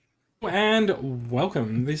And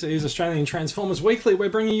welcome. This is Australian Transformers Weekly. We're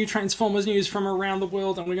bringing you Transformers news from around the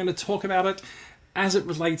world, and we're going to talk about it as it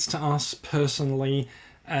relates to us personally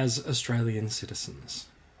as Australian citizens.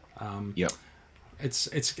 Yep. It's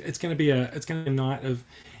going to be a night of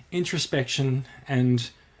introspection and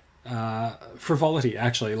frivolity.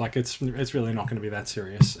 Actually, like it's really not going to be that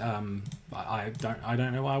serious. I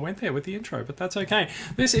don't know why I went there with the intro, but that's okay.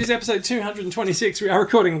 This is episode 226. We are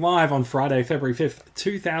recording live on Friday, February 5th,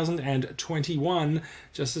 2021.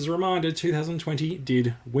 Just as a reminder, 2020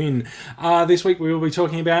 did win. This week we will be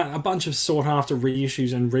talking about a bunch of sought-after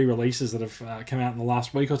reissues and re-releases that have come out in the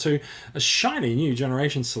last week or two, a shiny new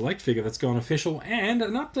Generation Select figure that's gone official, and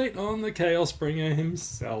an update on the Chaos Bringer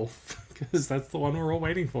himself. Because that's the one we're all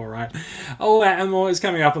waiting for, right? All that and more is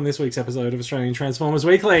coming up on this week's episode of Australian Transformers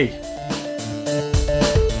Weekly.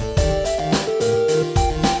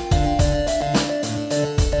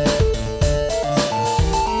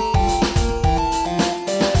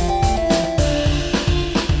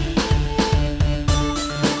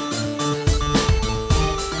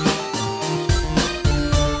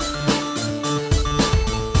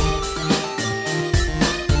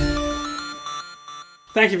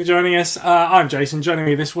 Thank you for joining us. I'm Jason. Joining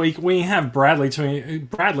me this week, we have Bradley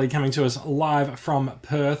coming to us live from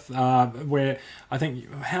Perth, where I think...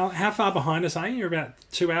 How far behind us are you? You're about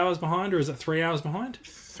 2 hours behind, or is it 3 hours behind?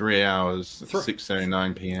 3 hours,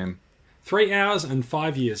 6:09 p.m. 3 hours and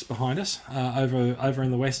 5 years behind us, over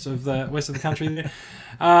in the west of the country there.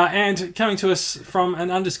 And coming to us from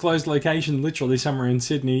an undisclosed location, literally somewhere in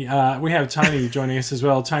Sydney, we have Tony joining us as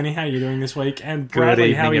well. Tony, how are you doing this week? And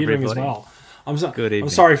Bradley, how are you doing as well? I'm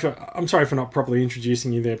sorry for not properly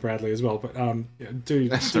introducing you there, Bradley, as well. But do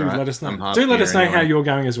let us know. Do let us know how you're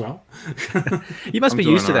going as well. You must be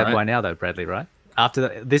used to that by now, though, Bradley, right?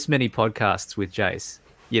 After this many podcasts with Jace,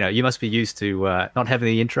 you must be used to not having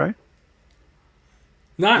the intro.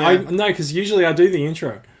 No, because usually I do the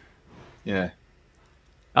intro. Yeah.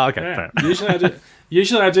 Oh, okay. Yeah.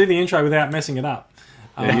 Usually I do the intro without messing it up.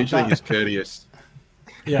 Usually he's courteous.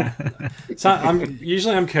 Yeah. So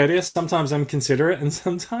I'm courteous, sometimes I'm considerate, and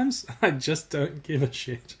sometimes I just don't give a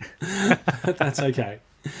shit. But that's okay.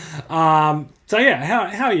 So yeah,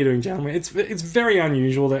 how are you doing, gentlemen? It's very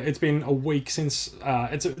unusual that it's been a week since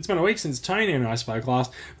it's been a week since Tony and I spoke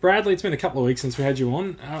last. Bradley, it's been a couple of weeks since we had you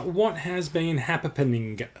on. What has been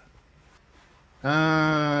happening?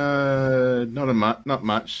 Not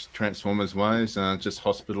much Transformers wise. Just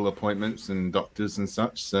hospital appointments and doctors and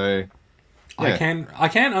such. So. Yeah. I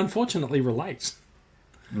can unfortunately relate.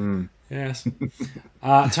 Yes.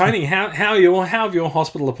 Tony, how have your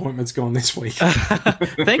hospital appointments gone this week?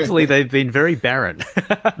 Thankfully, they've been very barren.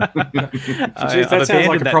 That sounds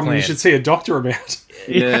like a problem you should see a doctor about.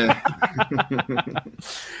 Yeah.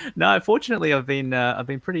 No, fortunately, I've been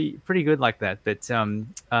pretty good like that. But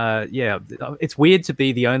yeah, it's weird to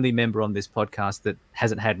be the only member on this podcast that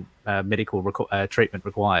hasn't had medical treatment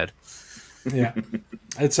required. Yeah,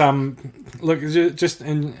 it's look, just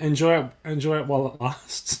enjoy it while it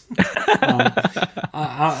lasts.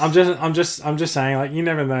 I'm just saying, like, you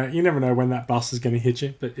never know when that bus is going to hit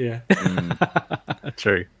you. But yeah,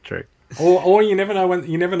 True. Or you never know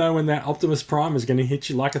when that Optimus Prime is going to hit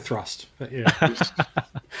you like a thrust. But yeah,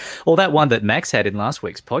 or that one that Max had in last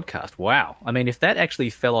week's podcast. Wow, I mean, if that actually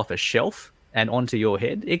fell off a shelf and onto your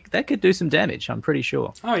head, that could do some damage. I'm pretty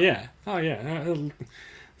sure. Oh yeah.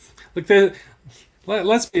 Look,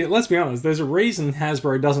 let's be honest. There's a reason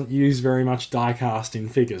Hasbro doesn't use very much die-cast in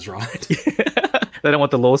figures, right? They don't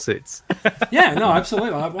want the lawsuits. Yeah, no,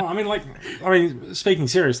 absolutely. Well, I mean, speaking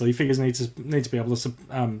seriously, figures need to be able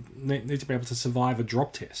to survive a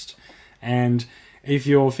drop test, and if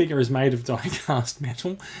your figure is made of die-cast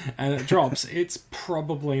metal and it drops, it's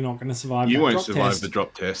probably not going to survive. You won't survive the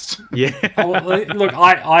drop test. Yeah. Look,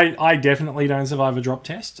 I definitely don't survive a drop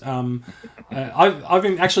test. I've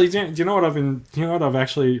been actually. Do you know what I've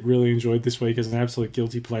actually really enjoyed this week as an absolute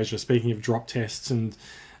guilty pleasure? Speaking of drop tests and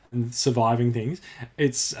surviving things,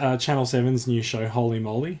 it's Channel 7's new show, Holy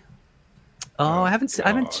Moly. Oh, I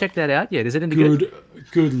haven't checked that out yet. Is it any good?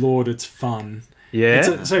 Good Lord, it's fun.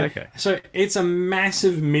 Yeah. So it's a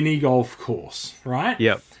massive mini golf course, right?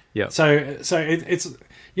 Yep. So it's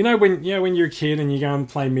when you're a kid and you go and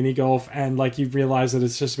play mini golf and like you realize that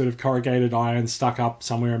it's just a bit of corrugated iron stuck up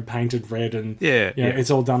somewhere and painted red and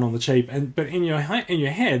it's all done on the cheap. But in your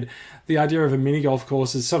head, the idea of a mini golf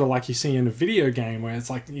course is sort of like you see in a video game where it's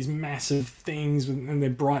like these massive things and they're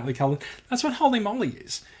brightly colored. That's what Holy Moly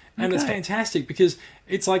is, and it's fantastic because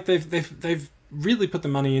it's like they've really put the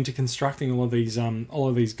money into constructing all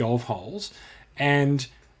of these golf holes, and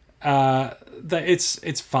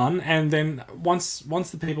it's fun, and then once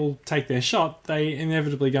the people take their shot, they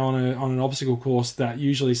inevitably go on an obstacle course that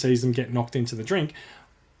usually sees them get knocked into the drink,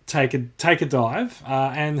 take a dive,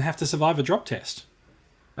 and have to survive a drop test.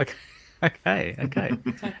 Okay.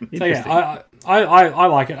 So yeah, I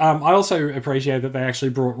like it. I also appreciate that they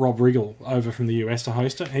actually brought Rob Riggle over from the US to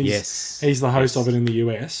host it. He's the host of it in the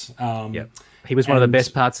US. Yep. He was one of the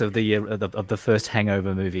best parts of the first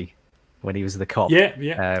Hangover movie when he was the cop. Yeah.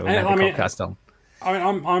 Cop cast on. I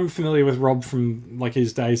mean, I'm familiar with Rob from like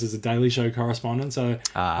his days as a Daily Show correspondent, so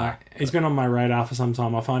he's been on my radar for some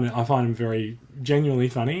time. I find him very genuinely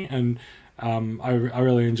funny, and I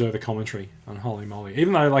really enjoy the commentary on Holy Moly.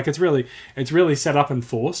 Even though like it's really set up and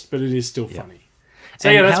forced, but it is still funny. So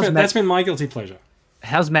and yeah, that's been my guilty pleasure.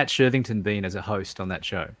 How's Matt Shervington been as a host on that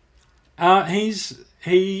show?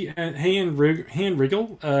 He and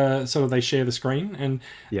Riggle sort of they share the screen, and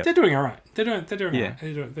they're doing all right. They're doing all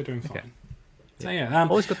right. They're doing fine. Okay. So yeah,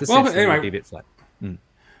 always got the sense that it'd be a bit flat.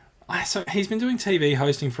 So he's been doing TV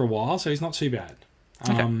hosting for a while, so he's not too bad.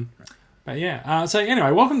 Okay. But yeah, so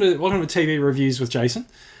anyway, welcome to TV Reviews with Jason.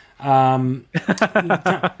 Coming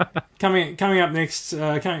up next,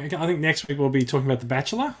 I think next week we'll be talking about The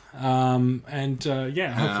Bachelor. No,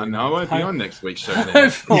 I won't be on next week's show.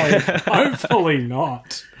 Hopefully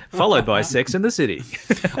not. Followed by Sex and the City.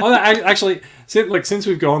 Actually, since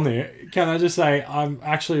we've gone there, can I just say I'm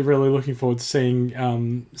actually really looking forward to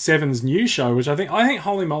seeing Seven's new show, which I think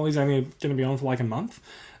Holy Moly's only going to be on for like a month.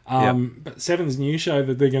 But Seven's new show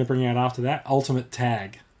that they're going to bring out after that, Ultimate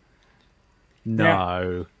Tag. No.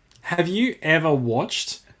 Now, have you ever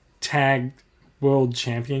watched Tag World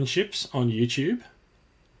Championships on YouTube?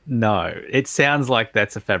 No. It sounds like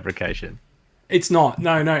that's a fabrication. It's not.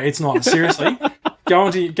 No, it's not. Seriously. Go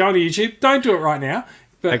onto YouTube. Don't do it right now.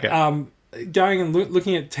 But going and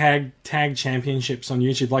looking at tag championships on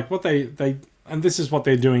YouTube, like what they and this is what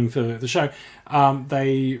they're doing for the show.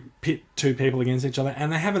 They pit two people against each other,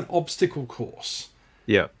 and they have an obstacle course.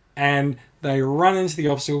 Yeah. And they run into the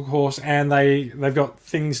obstacle course, and they've got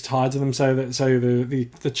things tied to them so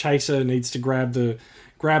the chaser needs to grab the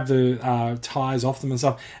tires off them and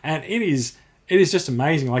stuff. And it is just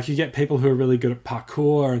amazing. Like, you get people who are really good at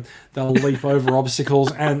parkour, and they'll leap over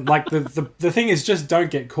obstacles, and like the thing is, just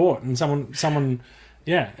don't get caught. And someone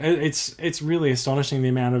yeah, it's really astonishing the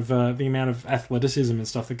amount of athleticism and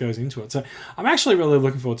stuff that goes into it. So I'm actually really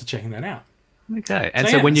looking forward to checking that out. Okay. And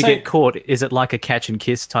so when you get caught, is it like a catch and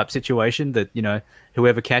kiss type situation that,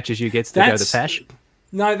 whoever catches you gets to go to Pash?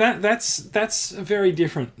 No, that's a very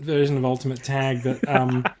different version of Ultimate Tag that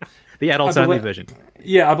the adults only version.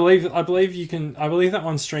 Yeah, I believe that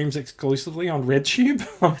one streams exclusively on RedTube.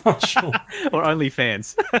 I'm not sure. Or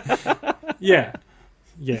OnlyFans. Yeah.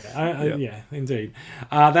 Yeah, indeed.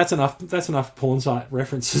 That's enough porn site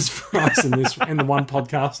references for us in the one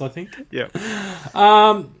podcast, I think. Yeah.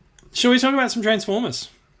 Shall we talk about some Transformers?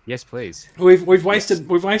 Yes, please. We've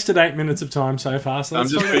wasted 8 minutes of time so far. So I'm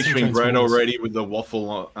just picturing Brad already with the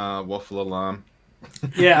waffle alarm.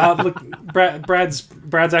 Yeah, look, Brad's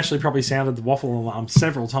actually probably sounded the waffle alarm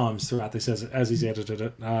several times throughout this as he's edited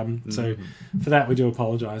it. So for that we do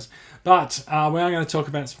apologise. But we are going to talk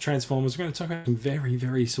about some Transformers. We're going to talk about some very,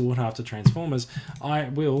 very sought after Transformers. I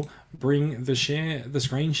will bring the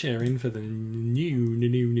screen share in for the new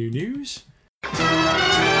news.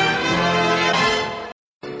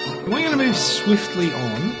 We're going to move swiftly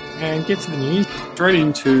on and get to the news. Straight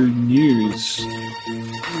into news.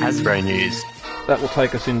 Hasbro news. That will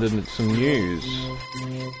take us into some news.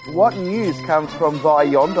 What news comes from by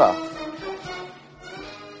yonder?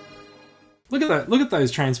 Look at that! Look at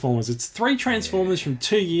those Transformers. It's 3 Transformers from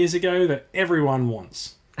 2 years ago that everyone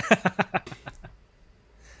wants.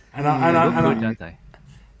 Don't they?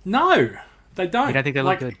 No, they don't. You don't think they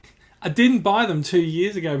look good? I didn't buy them 2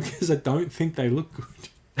 years ago because I don't think they look good.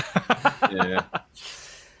 Yeah.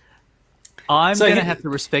 I'm going to have to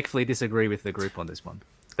respectfully disagree with the group on this one.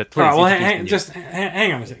 But please, all right,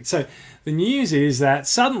 hang on a second. So the news is that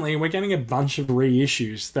suddenly we're getting a bunch of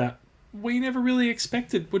reissues that we never really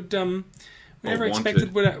expected would would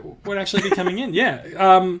actually be coming in.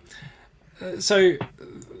 Yeah.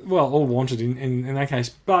 All wanted in that case,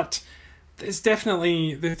 but there's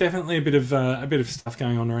definitely a bit of stuff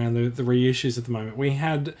going on around the reissues at the moment. We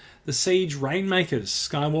had the Siege Rainmakers,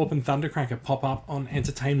 Skywarp and Thundercracker pop up on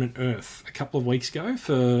Entertainment Earth a couple of weeks ago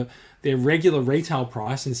for their regular retail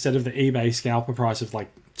price instead of the eBay scalper price of like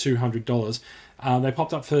 $200. They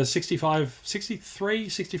popped up for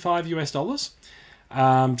 $65 US.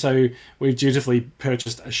 So we've dutifully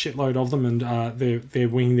purchased a shitload of them, and they're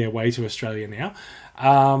winging their way to Australia now.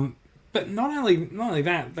 But not only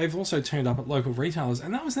that, they've also turned up at local retailers,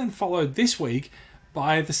 and that was then followed this week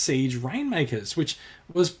by the Siege Rainmakers, which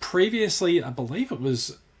was previously, I believe it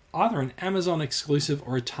was either an Amazon exclusive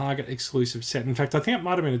or a Target exclusive set. In fact, I think it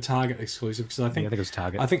might have been a Target exclusive, because I think it was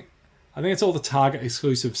Target. I think it's all the Target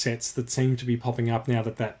exclusive sets that seem to be popping up now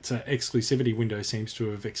that exclusivity window seems to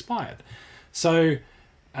have expired. So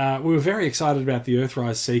we were very excited about the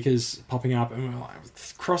Earthrise Seekers popping up, and we were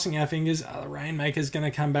like, crossing our fingers, are the Rainmakers going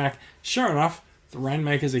to come back? Sure enough, the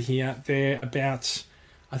Rainmakers are here. They're about,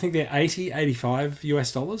 I think they're $85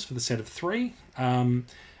 US for the set of 3. They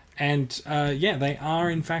are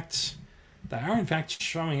in fact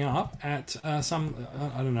showing up at some.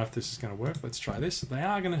 I don't know if this is going to work. Let's try this. They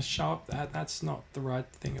are going to show up. That's not the right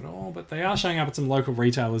thing at all. But they are showing up at some local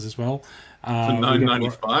retailers as well. For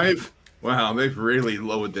 $9.95. Wow, they've really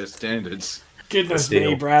lowered their standards. Goodness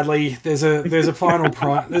me, Bradley. There's a final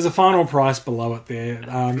price. There's a final price below it there.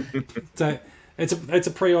 So it's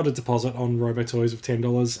a pre-order deposit on RoboToys of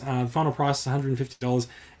 $10. The final price is $150.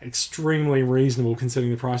 Extremely reasonable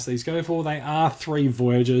considering the price these go for. They are 3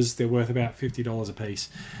 Voyagers. They're worth about $50 a piece.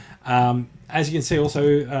 As you can see,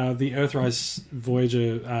 also the Earthrise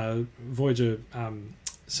Voyager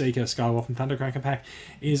Seeker, Skywarp, and Thundercracker pack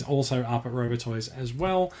is also up at RoboToys as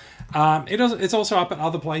well. It's also up at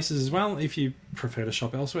other places as well. If you prefer to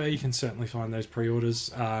shop elsewhere, you can certainly find those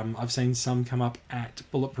pre-orders. I've seen some come up at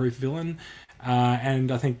Bulletproof Villain, and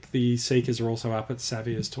I think the Seekers are also up at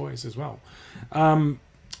Savier's Toys as well.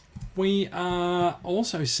 We are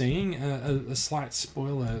also seeing a slight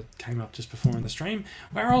spoiler came up just before in the stream.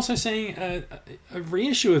 We're also seeing a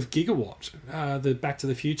reissue of Gigawatt. The Back to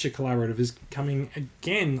the Future collaborative is coming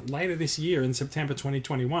again later this year in September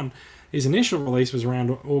 2021. His initial release was around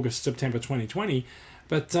August, September 2020,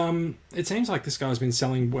 but it seems like this guy's been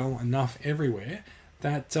selling well enough everywhere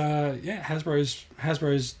that Hasbro's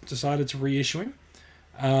decided to reissue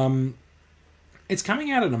him. It's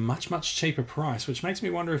coming out at a much cheaper price, which makes me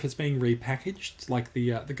wonder if it's being repackaged like the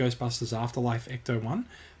Ghostbusters Afterlife Ecto 1.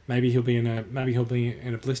 Maybe he'll be in a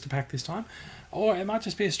blister pack this time, or it might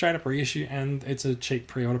just be a straight up reissue and it's a cheap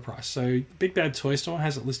pre-order price. So Big Bad Toy Store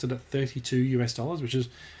has it listed at $32 US, which is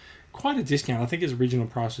quite a discount. I think his original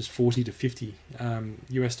price was $40 to $50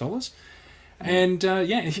 US. And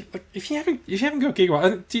if you haven't got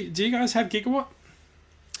Gigawatt, do you guys have Gigawatt?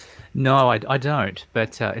 No, I don't.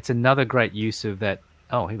 But it's another great use of that.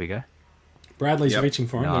 Oh, here we go. Bradley's reaching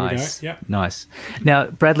for him. Nice. There we go. Yep. Nice. Now,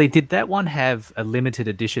 Bradley, did that one have a limited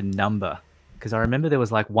edition number? Because I remember there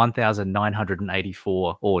was like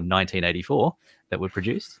 1,984 or 1984 that were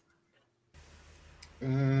produced.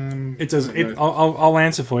 It does. I'll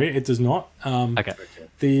answer for you. It does not. Okay.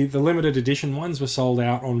 The limited edition ones were sold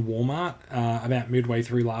out on Walmart about midway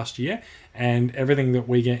through last year, and everything that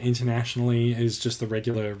we get internationally is just the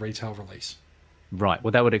regular retail release. Right.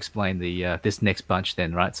 Well, that would explain the this next bunch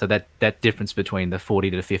then, right? So that difference between the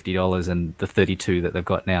 $40 to $50 and the $32 that they've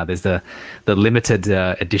got now, there's the limited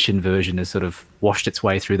edition version has sort of washed its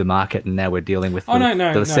way through the market, and now we're dealing with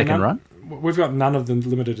the second run. We've got none of the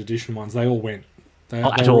limited edition ones. They all went. They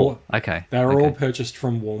at all? Okay. They were all purchased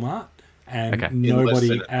from Walmart, and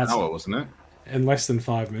nobody wasn't it? In less than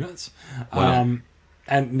 5 minutes. Wow.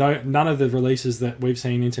 And none of the releases that we've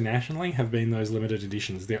seen internationally have been those limited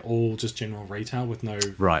editions. They're all just general retail with no...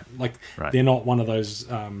 Right. They're not one of those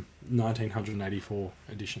 1984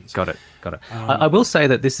 editions. Got it. I will say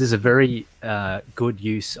that this is a very good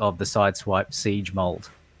use of the Sideswipe Siege mold.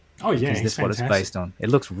 Oh, yeah. Is this what it's based on? It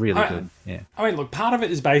looks really good. Yeah. I mean, look, part of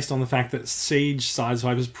it is based on the fact that Siege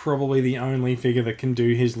Sideswipe is probably the only figure that can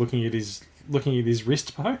do his looking at his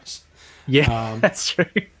wrist pose. Yeah, that's true.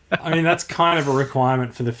 I mean, that's kind of a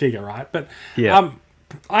requirement for the figure, right? But yeah.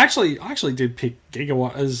 I actually did pick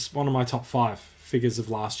Gigawatt as one of my top 5 figures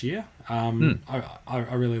of last year. I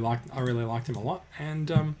really liked him a lot,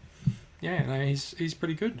 and he's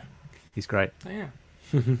pretty good. He's great. Yeah.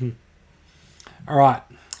 All right,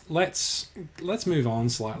 let's move on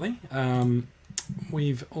slightly.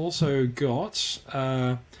 We've also got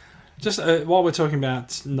while we're talking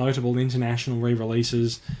about notable international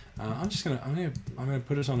re-releases, I'm gonna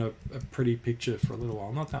put us on a pretty picture for a little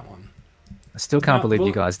while. Not that one. I still can't believe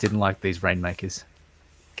you guys didn't like these Rainmakers.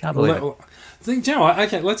 Can't believe it. Do you know what?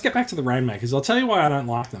 Okay, let's get back to the Rainmakers. I'll tell you why I don't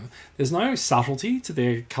like them. There's no subtlety to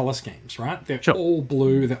their color schemes, right? They're all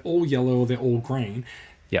blue, they're all yellow, they're all green.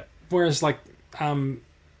 Yep. Whereas like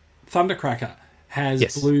Thundercracker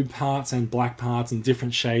has blue parts and black parts and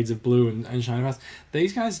different shades of blue and shiny parts.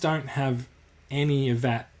 These guys don't have any of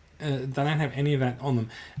that. They don't have any of that on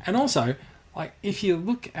them. And also, like if you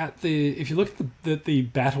look at the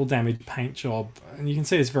battle damage paint job, and you can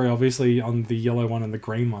see it's very obviously on the yellow one and the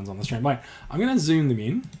green ones on the stream. Wait, I'm going to zoom them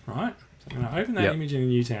in, right? So I'm going to open that image in a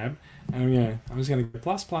new tab, and I'm just going to go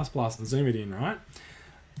plus plus plus and zoom it in, right?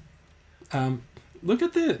 Look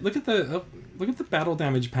at the battle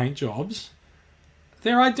damage paint jobs.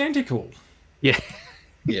 They're identical. Yeah.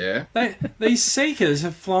 Yeah. These Seekers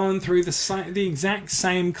have flown through the exact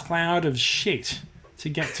same cloud of shit to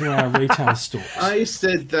get to our retail stores. I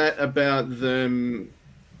said that about them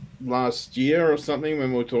last year or something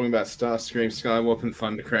when we were talking about Starscream, Skywarp, and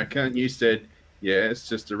Thundercracker, and you said, yeah, it's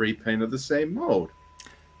just a repaint of the same mold.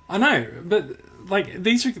 I know, but like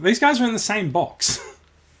these guys are in the same box.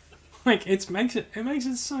 Like it makes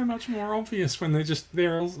it so much more obvious when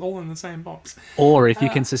they're all in the same box. Or if you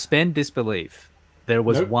can suspend disbelief, there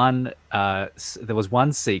was one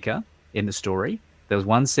Seeker in the story. There was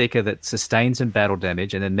one Seeker that sustained some battle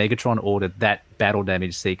damage, and then Megatron ordered that battle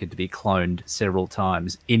damage Seeker to be cloned several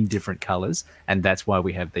times in different colors, and that's why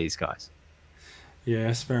we have these guys.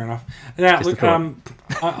 Yes, fair enough. Now, look,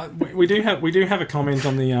 we do have a comment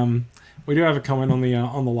on the on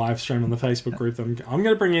the live stream on the Facebook group that I'm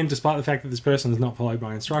going to bring in, despite the fact that this person has not followed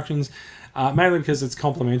my instructions, mainly because it's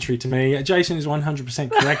complimentary to me. Jason is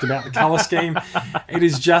 100% correct about the color scheme. It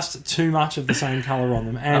is just too much of the same color on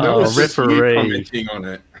them. And referee commenting on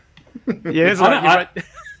it. Yeah,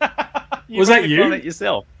 was that you? Comment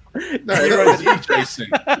yourself. No, that was you, Jason.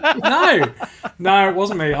 No, it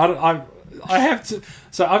wasn't me. I have to.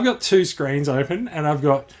 So I've got two screens open, and I've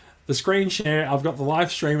got the screen share, I've got the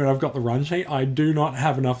live stream, and I've got the run sheet. I do not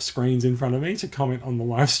have enough screens in front of me to comment on the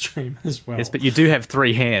live stream as well. Yes, but you do have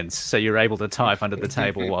 3 hands, so you're able to type under the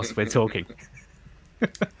table whilst we're talking.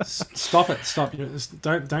 Stop it! Stop!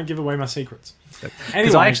 Don't give away my secrets.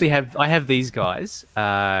 Because anyway, I have these guys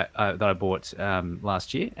that I bought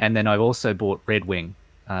last year, and then I've also bought Red Wing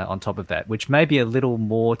on top of that, which may be a little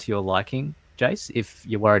more to your liking, Jace, if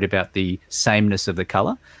you're worried about the sameness of the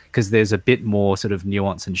color, because there's a bit more sort of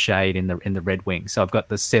nuance and shade in the Red Wing. So I've got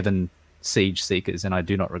the 7 Siege Seekers, and I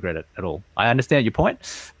do not regret it at all. I understand your point,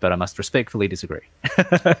 but I must respectfully disagree.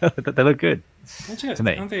 They look good to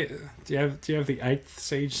me. Do you have the 8th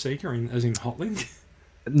Siege Seeker as in Hotlink?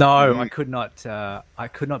 No, I could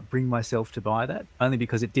not bring myself to buy that, only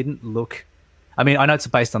because it didn't look. I mean, I know it's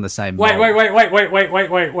based on the same.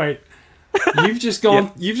 Wait. You've just gone.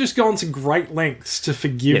 You've just gone to great lengths to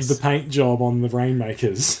forgive the paint job on the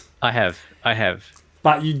Rainmakers. I have.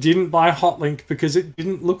 But you didn't buy Hotlink because it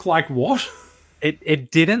didn't look like what?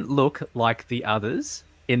 It didn't look like the others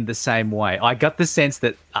in the same way. I got the sense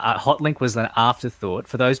that Hotlink was an afterthought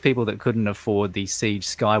for those people that couldn't afford the Siege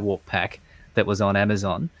Skywarp pack that was on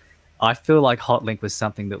Amazon. I feel like Hotlink was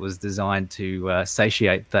something that was designed to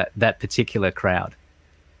satiate that particular crowd.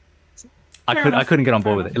 I couldn't get on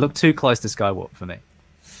board with it. It looked too close to Skywarp for me.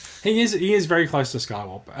 He is very close to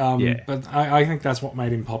Skywarp. But I think that's what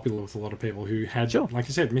made him popular with a lot of people who had, like I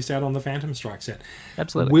said, missed out on the Phantom Strike set.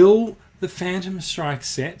 Absolutely. Will the Phantom Strike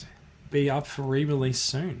set be up for re-release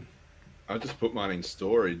soon? I just put mine in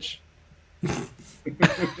storage.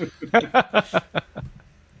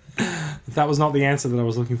 That was not the answer that I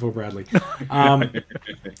was looking for, Bradley.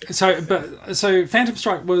 So Phantom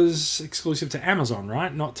Strike was exclusive to Amazon,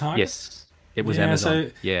 right? Not Target. Yes. It was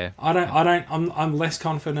Amazon. So I'm less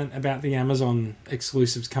confident about the Amazon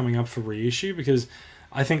exclusives coming up for reissue because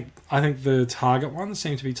I think the Target ones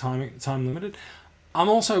seem to be time limited. I'm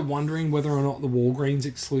also wondering whether or not the Walgreens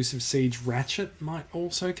exclusive Siege Ratchet might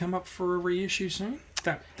also come up for a reissue soon.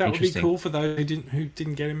 That would be cool for those who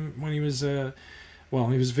didn't get him when he was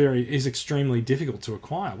he's extremely difficult to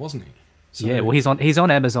acquire, wasn't he? So, yeah, well he's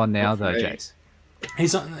on Amazon now though, Jace.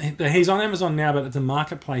 He's on Amazon now, but it's a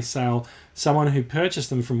marketplace sale. Someone who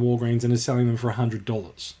purchased them from Walgreens and is selling them for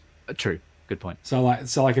 $100. True, good point. So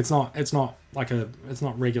it's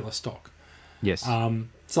not regular stock. Yes.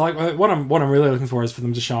 So like what I'm really looking for is for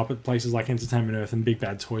them to show up at places like Entertainment Earth and Big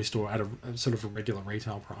Bad Toy Store at a sort of a regular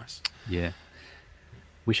retail price. Yeah.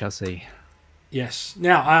 We shall see. Yes.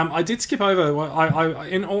 Now I did skip over.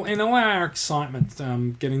 In all our excitement,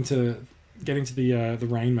 getting to the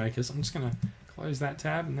Rainmakers, I'm just gonna close that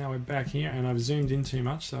tab, and now we're back here, and I've zoomed in too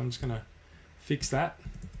much, so I'm just gonna fix that.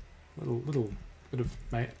 Little bit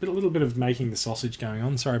of making the sausage going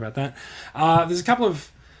on. Sorry about that. There's a couple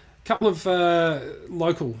of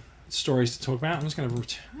local stories to talk about. I'm just going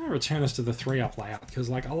to return us to the 3-up layout because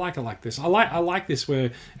I like it like this. I like this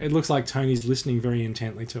where it looks like Tony's listening very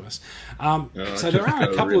intently to us. So there are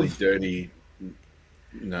a couple really of dirty.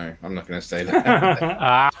 No, I'm not going to say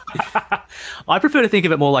that. I prefer to think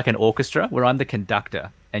of it more like an orchestra where I'm the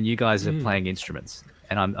conductor and you guys are playing instruments.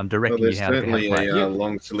 and I'm directing you how to play. Certainly a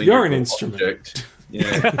long cylindrical You're an instrument. object.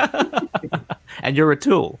 Yeah. And you're a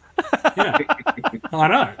tool. Yeah, I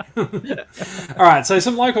know. All right, so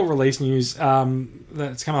some local release news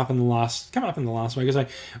that's come up in the last week or so.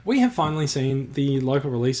 We have finally seen the local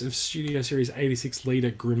release of Studio Series 86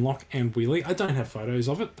 leader Grimlock and Wheelie. I don't have photos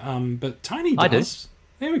of it, but Tony does. I do.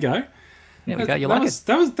 There we go. There we go. You like it?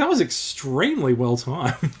 That was extremely well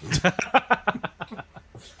timed.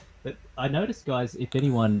 But I noticed, guys, if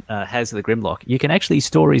anyone has the Grimlock, you can actually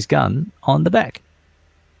store his gun on the back.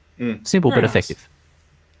 Simple Very but nice. effective.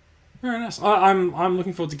 Very nice. I'm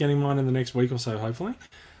looking forward to getting mine in the next week or so, hopefully.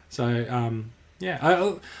 So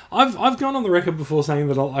yeah, I've gone on the record before saying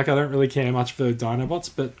that I don't really care much for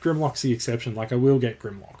Dinobots, but Grimlock's the exception. Like I will get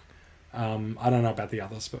Grimlock. I don't know about the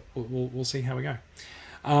others, but we'll see how we go.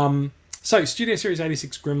 So Studio Series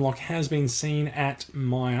 86 Grimlock has been seen at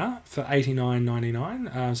Myer for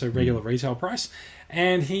 $89.99, so regular retail price.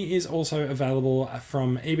 And he is also available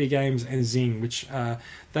from EB Games and Zing, which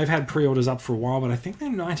they've had pre-orders up for a while, but I think they're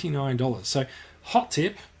 $99. So hot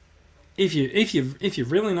tip, if you're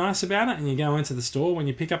really nice about it and you go into the store when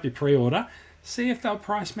you pick up your pre-order, see if they'll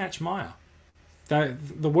price match Myer.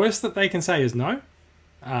 The worst that they can say is no.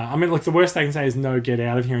 I mean, look, the worst they can say is no, get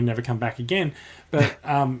out of here and never come back again. But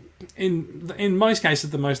in most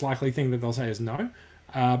cases, the most likely thing that they'll say is no.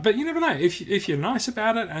 But you never know. If you're nice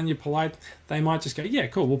about it and you're polite, they might just go, yeah,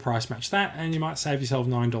 cool, we'll price match that, and you might save yourself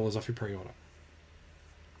 $9 off your pre-order.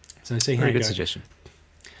 So see how you go. Very good suggestion.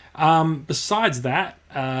 Besides that,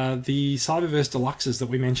 the Cyberverse Deluxes that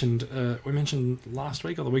we mentioned last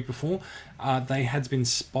week or the week before, they had been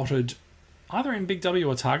spotted either in Big W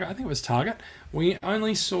or Target. I think it was Target. We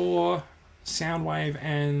only saw Soundwave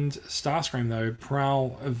and Starscream, though.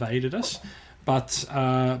 Prowl evaded us. But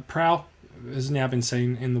Prowl has now been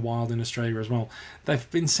seen in the wild in Australia as well.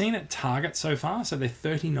 They've been seen at Target so far, so they're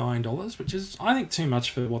 $39, which is, I think, too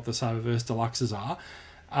much for what the Cyberverse Deluxes are.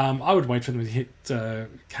 I would wait for them to hit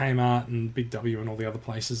Kmart and Big W and all the other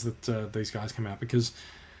places that these guys come out, because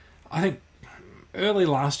I think early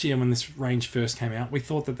last year when this range first came out, we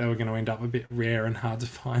thought that they were going to end up a bit rare and hard to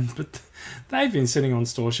find, but they've been sitting on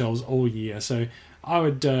store shelves all year, so I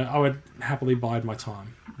would happily bide my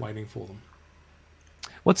time waiting for them.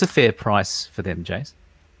 What's a fair price for them, Jace?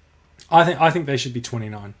 I think they should be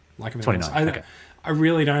 $29. Like $29. Okay. I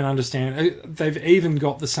really don't understand. They've even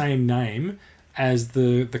got the same name as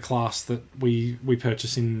the class that we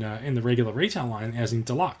purchase in the regular retail line, as in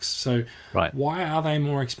Deluxe. So right. Why are they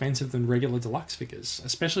more expensive than regular Deluxe figures,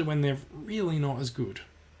 especially when they're really not as good?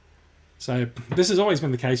 So this has always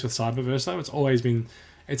been the case with Cyberverse, though. It's always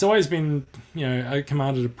been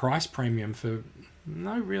commanded a price premium for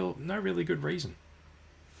no really good reason.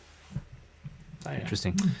 So, yeah.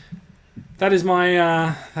 Interesting. That is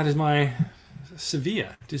my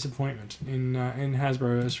severe disappointment in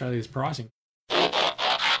Hasbro Australia's pricing.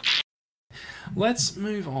 Let's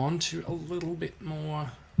move on to a little bit more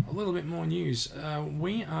news.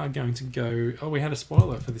 We are going to go. Oh, we had a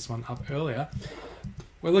spoiler for this one up earlier.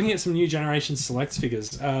 We're looking at some new Generation Selects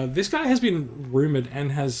figures. This guy has been rumored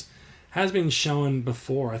and has been shown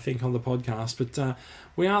before, I think, on the podcast. But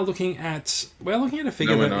we're looking at a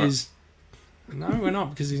figure that is. No, we're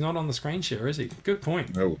not, because he's not on the screen share, is he? Good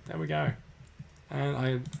point. No. There we go.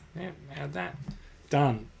 And add that.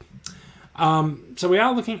 Done. So we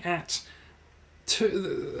are looking at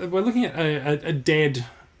a dead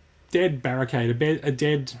barricade, a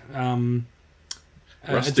dead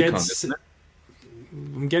Rusticon,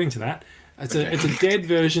 I'm getting to that. It's a dead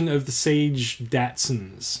version of the Siege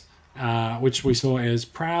Datsuns, which we saw as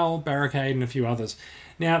Prowl, Barricade, and a few others.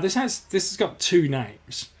 Now this has got two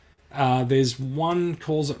names. There's one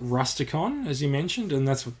calls it Rusticon, as you mentioned, and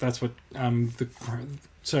that's what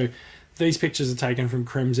so these pictures are taken from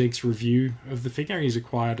Kremzeek's review of the figure. He's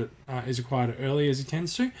acquired it early, as he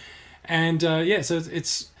tends to, and so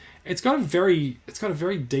it's got a very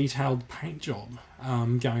detailed paint job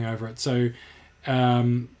going over it. So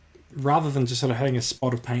rather than just sort of having a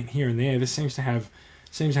spot of paint here and there, this seems to have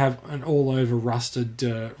an all over rusted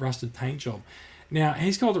paint job. Now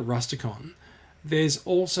he's called it Rusticon. There's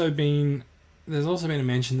also been a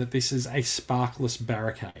mention that this is a sparkless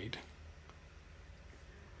barricade.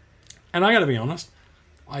 And I gotta be honest,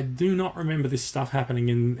 I do not remember this stuff happening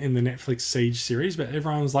in the Netflix Siege series, but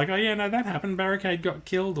everyone was like, oh yeah, no, that happened, Barricade got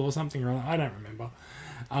killed or something, or other. I don't remember.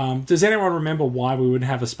 Does anyone remember why we would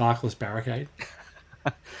have a sparkless barricade?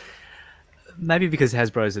 Maybe because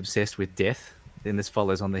Hasbro's obsessed with death, then this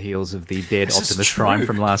follows on the heels of the dead Optimus Prime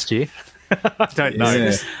from last year. I don't know.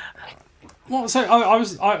 Yeah. Well, so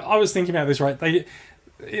I was thinking about this, right?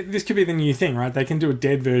 this could be the new thing, right? They can do a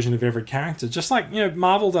dead version of every character, just like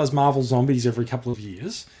Marvel does Marvel Zombies every couple of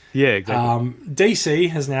years. Yeah, exactly. DC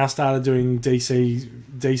has now started doing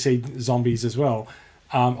DC Zombies as well.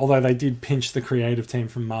 Although they did pinch the creative team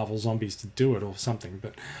from Marvel Zombies to do it or something.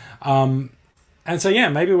 But and so, yeah,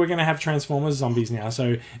 maybe we're going to have Transformers Zombies now.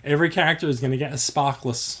 So every character is going to get a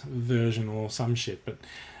sparkless version or some shit. But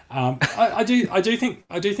I do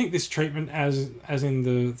think this treatment, as in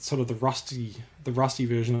the sort of the rusty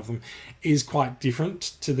version of them, is quite different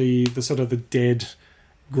to the sort of the dead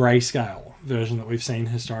grayscale version that we've seen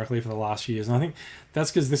historically for the last few years. And I think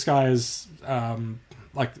that's because this guy is...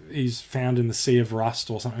 like he's found in the sea of rust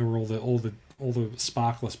or something, where all the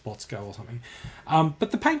sparkless bots go or something.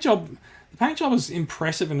 But the paint job is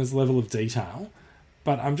impressive in its level of detail,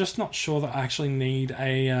 but I'm just not sure that I actually need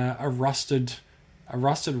a rusted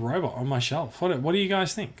robot on my shelf. What do you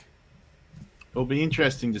guys think? It'll be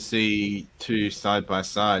interesting to see two side by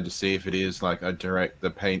side to see if it is like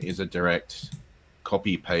the paint is a direct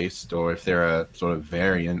copy paste or if there are sort of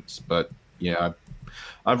variants. But yeah,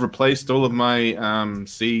 I've replaced all of my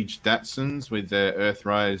Siege Datsuns with their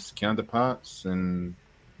Earthrise counterparts, and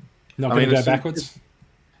not going to go backwards.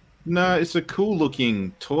 No, it's a cool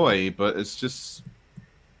looking toy, but it's just,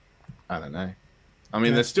 I don't know. I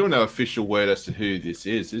mean, there's still no official word as to who this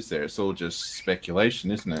is there? It's all just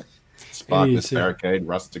speculation, isn't it? Sparkless Barricade,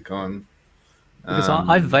 Rusticon. Because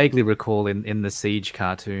I vaguely recall in the Siege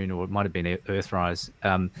cartoon, or it might have been Earthrise,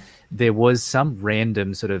 there was some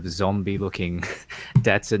random sort of zombie-looking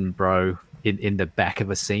Datsun bro in the back of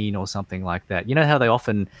a scene or something like that. You know how they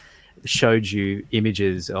often showed you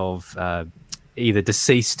images of either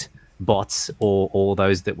deceased bots or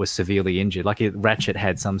those that were severely injured. Like Ratchet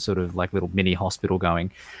had some sort of like little mini hospital going.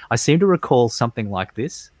 I seem to recall something like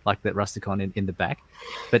this, like that Rusticon in the back.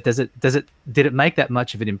 But did it make that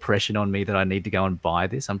much of an impression on me that I need to go and buy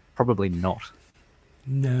this? I'm probably not.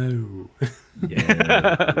 No.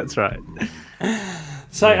 Yeah, that's right.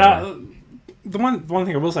 So the one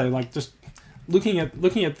thing I will say, like, just looking at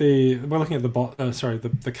the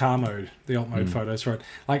car mode, the alt mode photos, right?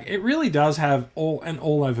 Like, it really does have an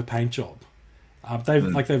all over paint job.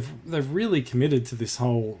 They've really committed to this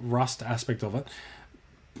whole rust aspect of it.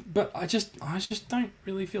 But I just don't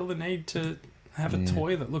really feel the need to have a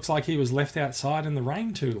toy that looks like he was left outside in the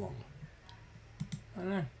rain too long. I don't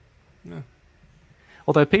know. No.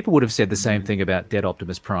 Although people would have said the same thing about Dead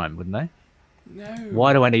Optimus Prime, wouldn't they? No.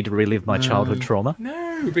 Why do I need to relive my childhood trauma?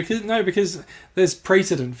 Because there's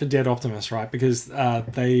precedent for Dead Optimus, right? Because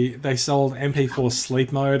they sold MP4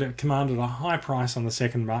 sleep mode. It commanded a high price on the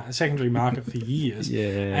secondary market for years.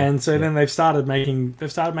 And so then they've started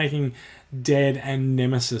making Dead and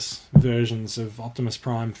Nemesis versions of Optimus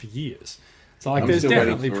Prime for years. So like, there's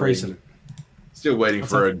definitely precedent. Still waiting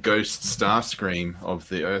for a Ghost Starscream of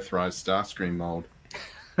the Earthrise Starscream mold.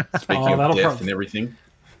 Speaking of death and everything.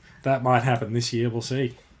 That might happen this year. We'll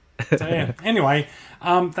see. So yeah. Anyway,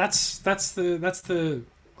 that's the.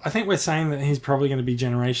 I think we're saying that he's probably going to be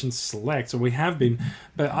Generation Select, or we have been.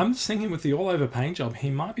 But I'm just thinking with the all over paint job,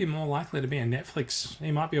 he might be more likely to be a Netflix.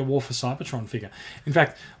 He might be a War for Cybertron figure. In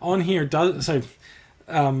fact, on here it does so.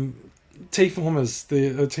 T-Formers,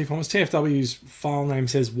 the T-Formers TFW's file name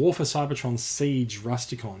says War for Cybertron Siege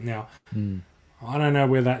Rusticon. Now, I don't know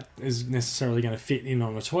where that is necessarily going to fit in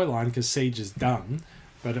on a toy line because Siege is done.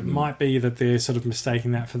 But it might be that they're sort of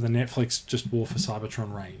mistaking that for the Netflix just War for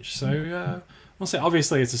Cybertron range. So we'll see.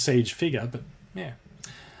 Obviously, it's a Siege figure, but yeah.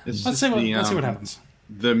 Let's see what happens.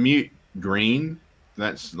 The mute green,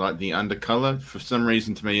 that's like the undercolor. For some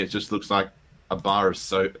reason, to me, it just looks like a bar of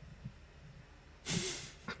soap.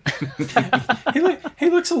 He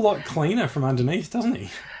looks a lot cleaner from underneath, doesn't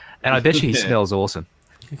he? And I bet you he smells awesome.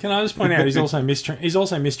 Can I just point out he's also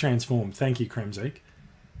mistransformed. Thank you, Kremzik.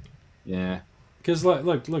 Yeah. Because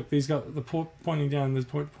look, he's got the port pointing down, the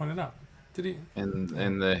port pointed up. Did he?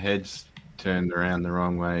 And the head's turned around the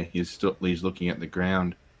wrong way. He's looking at the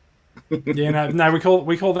ground. Yeah, no, we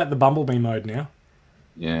call that the Bumblebee mode now.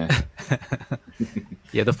 Yeah.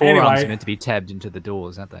 Yeah, the forearms are meant to be tabbed into the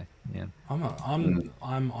doors, aren't they? Yeah.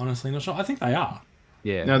 I'm honestly not sure. I think they are.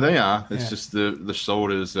 Yeah. No, they are. It's just the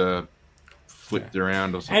shoulders are flipped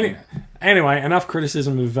around or something. Anyway, enough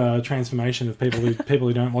criticism of transformation of people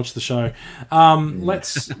who don't watch the show.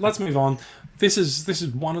 Let's move on. This is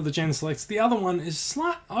one of the Gen Selects. The other one is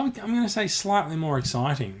I'm going to say slightly more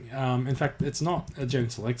exciting. In fact, it's not a Gen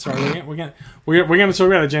Select. Sorry, we're going to talk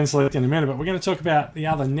about a Gen Select in a minute, but we're going to talk about the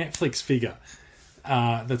other Netflix figure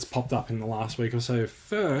that's popped up in the last week or so.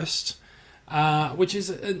 First, which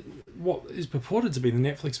is what is purported to be the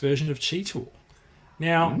Netflix version of Cheetor.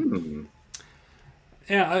 Now.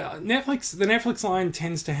 Yeah, Netflix. The Netflix line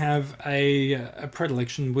tends to have a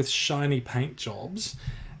predilection with shiny paint jobs,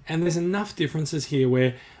 and there's enough differences here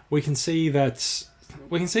where we can see that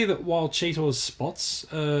while Cheetor's spots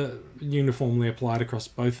are uniformly applied across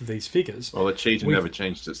both of these figures. Well, the Cheetor never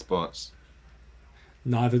changed its spots.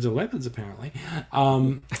 Neither do leopards, apparently.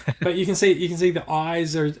 But you can see the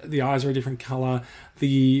eyes are a different color.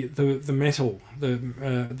 The metal,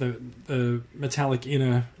 the metallic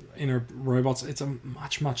inner robots, it's a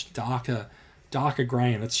much darker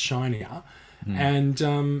gray, and it's shinier. And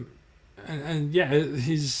yeah,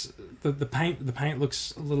 the paint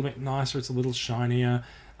looks a little bit nicer. It's a little shinier,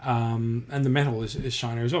 and the metal is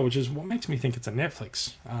shinier as well, which is what makes me think it's a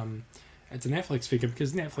Netflix. It's a Netflix figure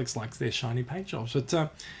because Netflix likes their shiny paint jobs.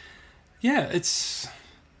 But yeah, it's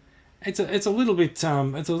a little bit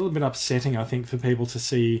upsetting, I think, for people to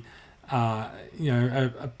see a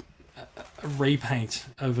repaint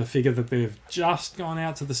of a figure that they've just gone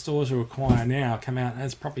out to the store to acquire now come out, and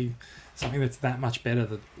it's probably something that's that much better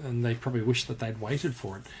and they probably wish that they'd waited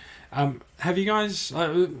for it. Have you guys,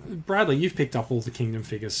 Bradley? You've picked up all the Kingdom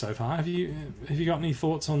figures so far. Have you got any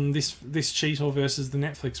thoughts on this Cheetor versus the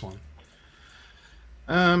Netflix one?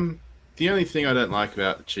 The only thing I don't like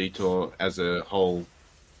about the Cheetor as a whole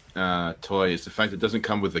toy is the fact it doesn't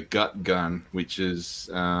come with a gut gun, which is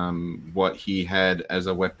what he had as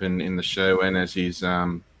a weapon in the show and as his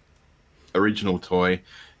original toy,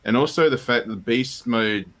 and also the fact that the beast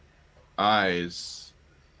mode eyes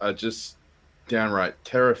are just downright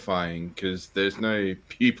terrifying because there's no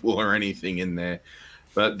pupil or anything in there.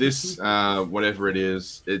 But this, whatever it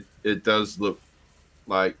is, it does look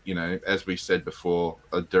like, as we said before,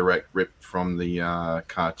 a direct rip from the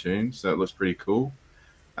cartoon, so it looks pretty cool.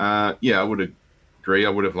 Yeah, I would agree. I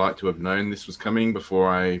would have liked to have known this was coming before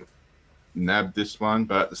I nabbed this one,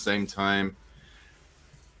 but at the same time,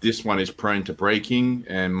 this one is prone to breaking,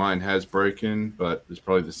 and mine has broken, but it's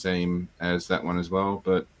probably the same as that one as well.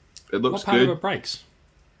 But it looks good. What part of it breaks?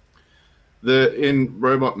 In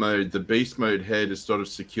robot mode, the beast mode head is sort of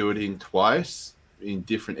secured in twice in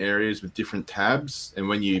different areas with different tabs, and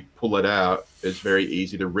when you pull it out, it's very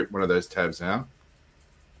easy to rip one of those tabs out.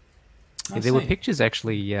 Yeah, there were pictures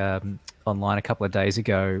actually online a couple of days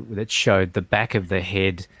ago that showed the back of the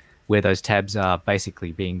head where those tabs are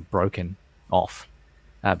basically being broken off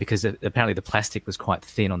because apparently the plastic was quite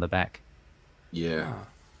thin on the back. Yeah.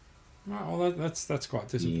 Well, that's quite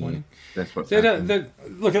disappointing. Yeah, that's what's happening.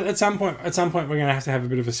 Look, at some point, we're going to have a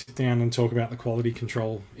bit of a sit down and talk about the quality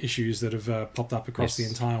control issues that have popped up across the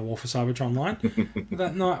entire War for Cybertron line.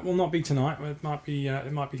 That night will not be tonight. It might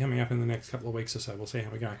be coming up in the next couple of weeks or so. We'll see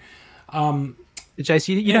how we go. Jace,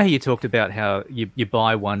 you know how you talked about how you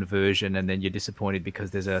buy one version and then you're disappointed because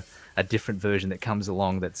there's a different version that comes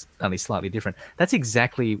along that's only slightly different. That's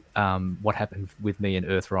exactly what happened with me in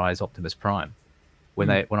Earthrise Optimus Prime. When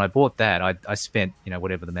I bought that, I spent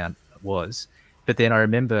whatever the amount was, but then I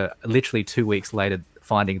remember literally 2 weeks later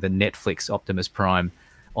finding the Netflix Optimus Prime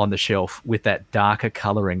on the shelf with that darker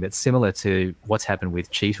coloring that's similar to what's happened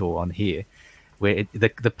with Cheetor on here, where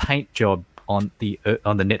the paint job on the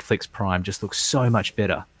Netflix Prime just looks so much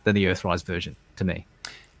better than the Earthrise version to me.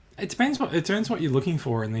 It depends what you're looking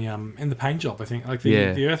for in the paint job. I think like the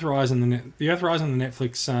Earthrise and the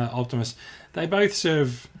Netflix Optimus, they both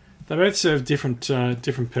serve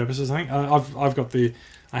different purposes. I think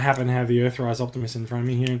I happen to have the Earthrise Optimus in front of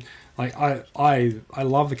me here. Like I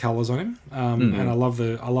love the colours on him, and I love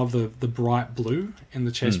the bright blue in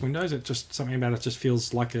the chest windows. It just something about it just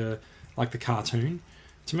feels like the cartoon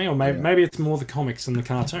to me, or maybe it's more the comics than the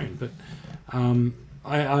cartoon. But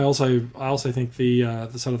I also think the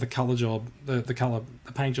sort of the colour job, the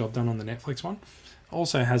paint job done on the Netflix one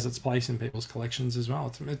also has its place in people's collections as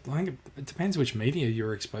well. I think it depends which media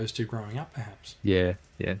you're exposed to growing up, perhaps. Yeah,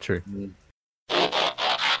 true.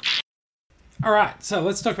 All right, so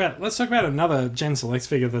let's talk about another Gen Select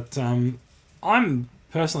figure that I'm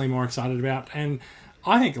personally more excited about, and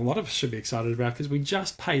I think a lot of us should be excited about because we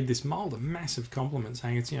just paid this mold a massive compliment,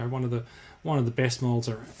 saying it's one of the best molds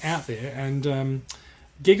are out there, and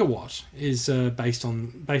Gigawatt is based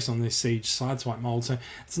on this Siege Sideswipe mold. So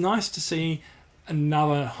it's nice to see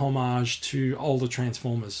another homage to older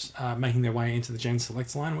Transformers making their way into the Gen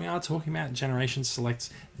Selects line. We are talking about Generation Select's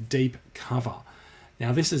Deep Cover.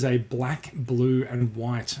 Now, this is a black, blue, and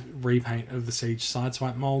white repaint of the Siege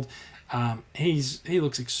Sideswipe mold. He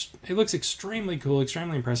looks extremely cool,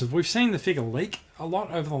 extremely impressive. We've seen the figure leak a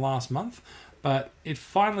lot over the last month, but it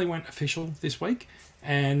finally went official this week.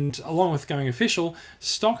 And along with going official,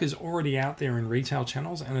 stock is already out there in retail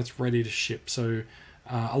channels and it's ready to ship. So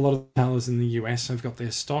A lot of retailers in the US have got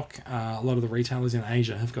their stock. A lot of the retailers in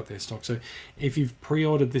Asia have got their stock. So if you've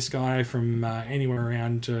pre-ordered this guy from anywhere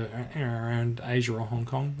around Asia or Hong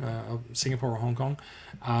Kong, Singapore or Hong Kong,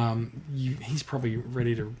 he's probably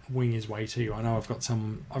ready to wing his way to you. I know I've got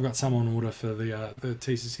some on order for the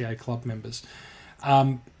TCCA club members.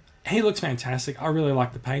 He looks fantastic. I really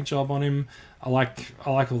like the paint job on him. I like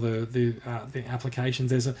all the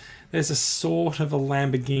applications. There's a sort of a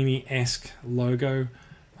Lamborghini-esque logo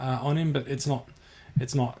on him, but it's not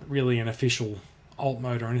really an official alt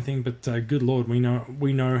mode or anything. But good lord, we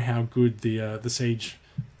know how good the Siege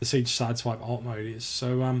Sideswipe alt mode is.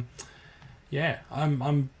 So yeah,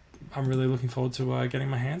 I'm really looking forward to getting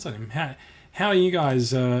my hands on him. How are you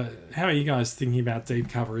guys thinking about Deep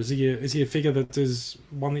Cover? Is he a figure that is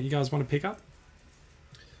one that you guys want to pick up?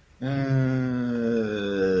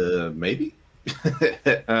 Maybe.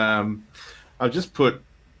 I've just put,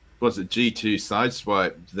 was it G2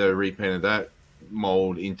 Sideswipe, the repaint of that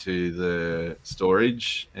mold into the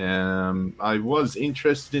storage. I was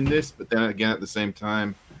interested in this, but then again, at the same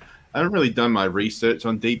time, I haven't really done my research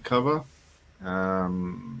on Deep Cover.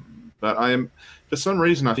 But for some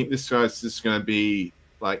reason, I think this guy's just going to be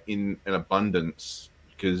like in an abundance,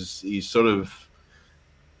 because he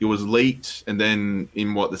was leaked, and then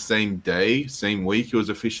in the same week, he was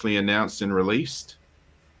officially announced and released.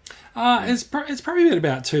 It's probably been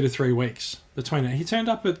about 2 to 3 weeks between it. He turned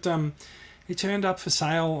up for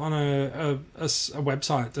sale on a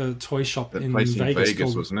website, a toy shop in Vegas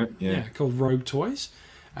called, wasn't it? Yeah, called Rogue Toys.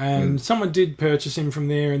 And someone did purchase him from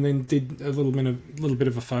there, and then did a little bit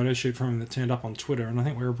of a photo shoot from him that turned up on Twitter, and I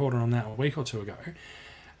think we reported on that a week or two ago.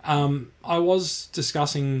 I was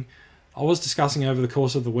discussing over the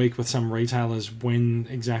course of the week with some retailers when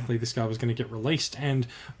exactly this guy was going to get released, and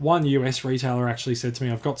one US retailer actually said to me,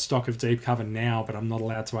 "I've got stock of Deep Cover now, but I'm not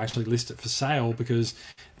allowed to actually list it for sale because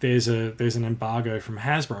there's an embargo from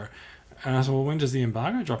Hasbro." And I said, "Well, when does the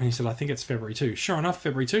embargo drop?" And he said, "I think it's February 2. Sure enough,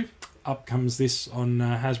 February 2. Up comes this on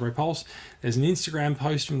Hasbro Pulse. There's an Instagram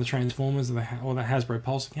post from the Transformers or the Hasbro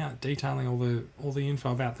Pulse account detailing all the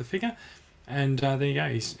info about the figure, and there you go.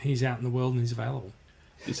 He's out in the world and he's available.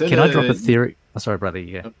 Can I drop a theory? Oh, sorry, brother.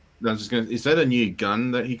 Yeah. I was just going. Is that a new gun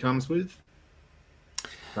that he comes with?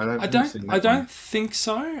 I don't think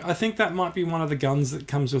so. I think that might be one of the guns that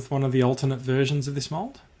comes with one of the alternate versions of this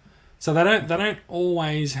mold. So they don't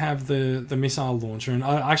always have the missile launcher, and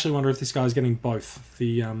I actually wonder if this guy's getting both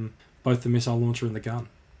the missile launcher and the gun.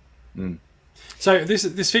 So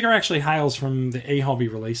this figure actually hails from the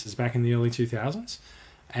eHobby releases back in the early 2000s,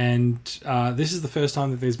 and this is the first time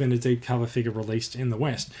that there's been a Deep Cover figure released in the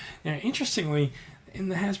West. Now, interestingly, in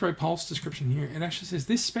the Hasbro Pulse description here, it actually says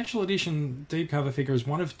this special edition Deep Cover figure is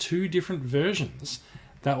one of 2 different versions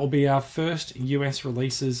that will be our first US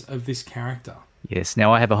releases of this character. Yes.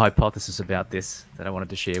 Now I have a hypothesis about this that I wanted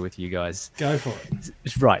to share with you guys. Go for it.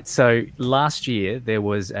 Right. So last year there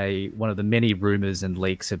was one of the many rumors and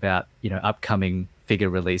leaks about upcoming figure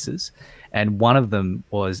releases, and one of them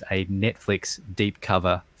was a Netflix Deep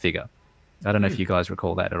Cover figure. I don't know if you guys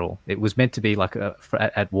recall that at all. It was meant to be like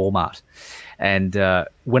at Walmart, and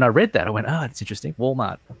when I read that, I went, "Oh, it's interesting.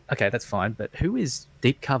 Walmart. Okay, that's fine. But who is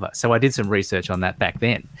Deep Cover?" So I did some research on that back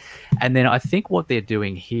then, and then I think what they're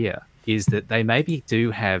doing here is that they maybe do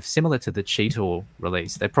have, similar to the Cheetor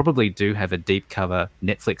release, they probably do have a Deep Cover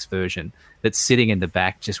Netflix version that's sitting in the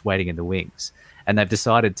back just waiting in the wings. And they've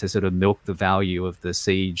decided to sort of milk the value of the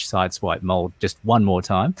Siege Sideswipe mold just one more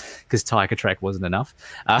time because Tiger Track wasn't enough.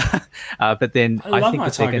 But then I think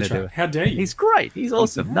that they're going to do it. How dare you? He's great. He's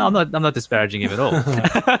awesome. No, I'm not disparaging him at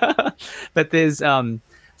all. But there's,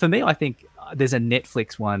 for me, I think there's a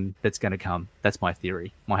Netflix one that's going to come. That's my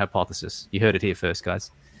theory, my hypothesis. You heard it here first, guys.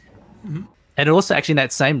 Mm-hmm. And also, actually, in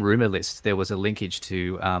that same rumor list, there was a linkage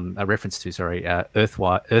to a reference to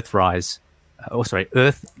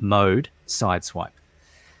Earth Mode Sideswipe.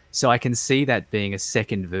 So I can see that being a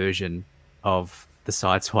second version of the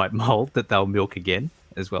Sideswipe mold that they'll milk again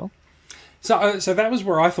as well. So that was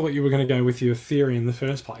where I thought you were going to go with your theory in the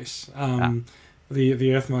first place.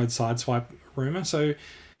 The Earth Mode Sideswipe rumor. So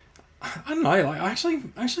I don't know. Like I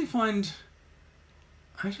actually find.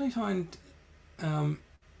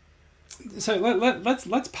 So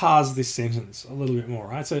let's parse this sentence a little bit more,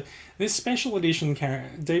 right? So this special edition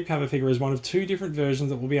Deep Cover figure is one of 2 different versions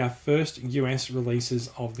that will be our first US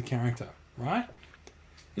releases of the character, right?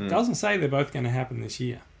 It doesn't say they're both going to happen this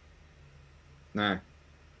year. No.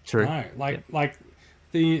 True. No, like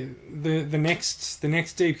the next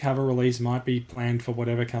Deep Cover release might be planned for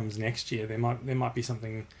whatever comes next year. There might be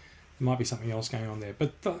something. There might be something else going on there,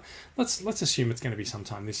 but let's assume it's going to be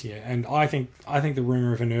sometime this year. And I think the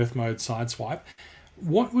rumor of an Earth Mode Sideswipe,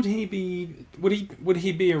 What would he be? Would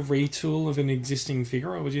he be a retool of an existing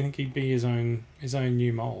figure, or would you think he'd be his own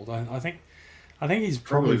new mold? I think he's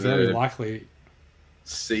probably very likely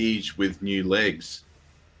Siege with new legs,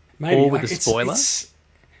 maybe or with a spoiler.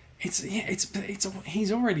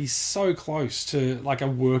 He's already so close to like a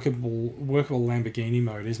workable Lamborghini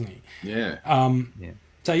mode, isn't he? Yeah. Yeah.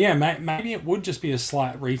 So yeah, maybe it would just be a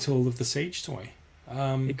slight retool of the Siege toy.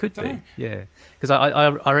 It could be, yeah. Because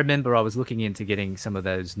I remember I was looking into getting some of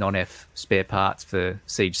those non-F spare parts for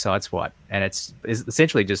Siege Sideswipe, and it's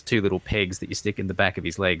essentially just two little pegs that you stick in the back of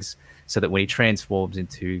his legs, so that when he transforms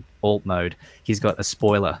into alt mode, he's got a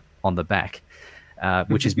spoiler on the back,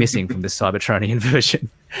 which is missing from the Cybertronian version.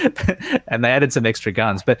 And they added some extra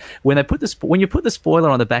guns. But when you put the spoiler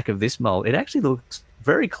on the back of this mold, it actually looks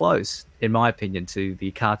very close, in my opinion, to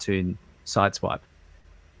the cartoon Sideswipe.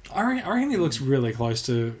 I reckon he looks really close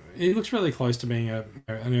to. He looks really close to being an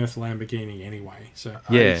Earth Lamborghini anyway. So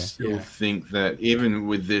I still think that even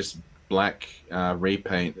with this black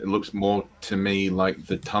repaint, it looks more to me like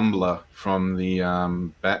the Tumbler from the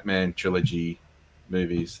Batman trilogy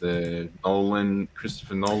movies, the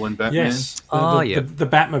Christopher Nolan Batman. Yes. The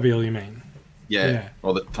Batmobile, you mean? Yeah.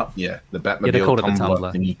 Or the Batmobile. Yeah, they called it the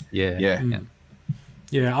Tumbler. Yeah.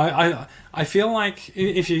 Yeah, I feel like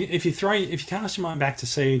if you cast your mind back to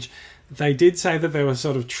Siege, they did say that they were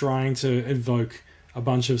sort of trying to evoke a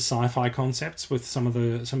bunch of sci-fi concepts with some of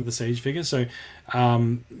the Siege figures. So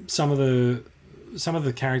some of the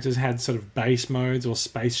characters had sort of base modes or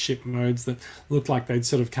spaceship modes that looked like they'd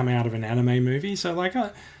sort of come out of an anime movie. So like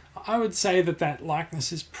I would say that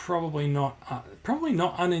likeness is probably not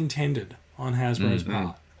unintended on Hasbro's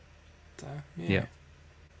part. So, yeah.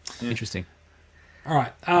 Interesting. All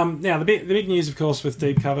right. Now, the big news, of course, with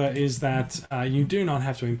Deep Cover is that you do not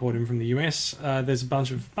have to import him from the US. There's a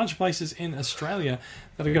bunch of places in Australia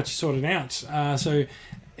that have got you sorted out. So,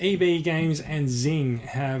 EB Games and Zing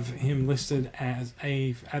have him listed at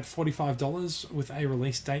 $45 with a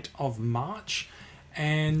release date of March,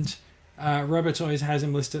 and Robotoys has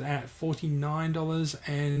him listed at $49,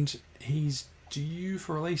 and he's due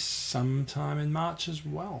for release sometime in March as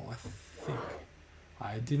well, I think.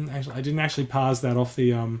 I didn't actually parse that off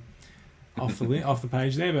the off the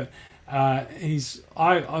page there, but I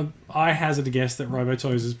hazard a guess that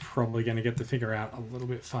Robotoys is probably going to get the figure out a little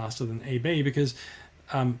bit faster than EB, because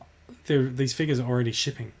these figures are already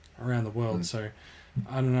shipping around the world. So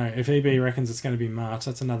I don't know if EB reckons it's going to be March.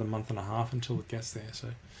 That's another month and a half until it gets there. So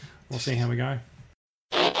we'll see how we go.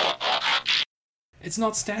 It's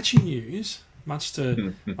not statue news, much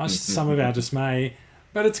to some of our dismay,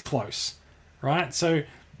 but it's close. Right, so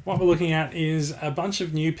what we're looking at is a bunch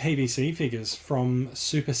of new PVC figures from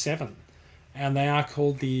Super 7, and they are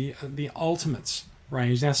called the Ultimates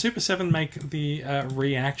range. Now, Super 7 make the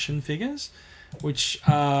reaction figures, which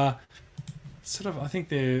are sort of, I think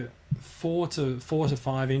they're 4 to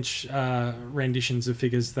 5 inch renditions of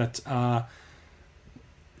figures that are.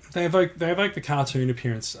 They evoke the cartoon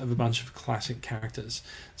appearance of a bunch of classic characters.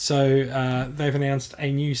 So they've announced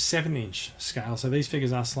a new 7-inch scale. So these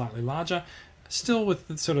figures are slightly larger, still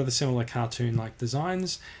with sort of the similar cartoon-like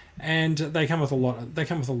designs, and they come with a lot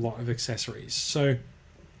of accessories. So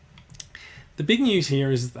the big news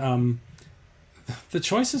here is the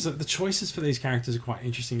choices for these characters are quite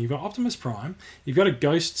interesting. You've got Optimus Prime, you've got a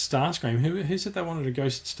Ghost Starscream. Who said they wanted a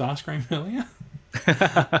Ghost Starscream earlier?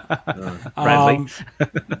 Bradley.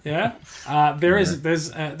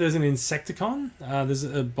 There's an Insecticon. There's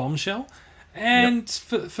a Bombshell. And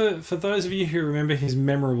for those of you who remember his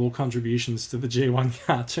memorable contributions to the G1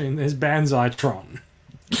 cartoon, there's Banzai-Tron.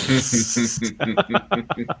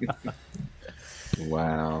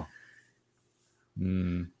 Wow.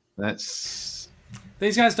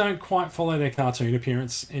 These guys don't quite follow their cartoon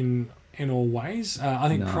appearance in all ways. I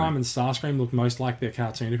think Prime and Starscream look most like their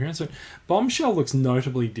cartoon appearance. So Bombshell looks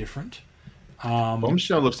notably different.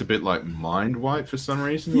 Bombshell looks a bit like Mindwipe for some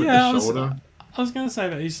reason with the shoulder. I was going to say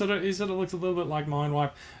that he sort of looks a little bit like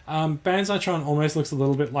Mindwipe. Banzai-Tron almost looks a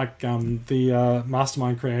little bit like the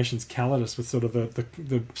Mastermind Creations Calidus, with sort of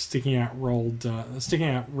the sticking out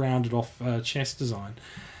rounded off chest design.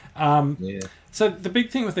 So the big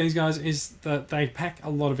thing with these guys is that they pack a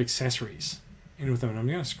lot of accessories in with them. And I'm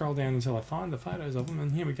going to scroll down until I find the photos of them,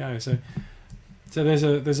 and here we go. So there's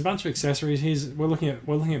a bunch of accessories. We're looking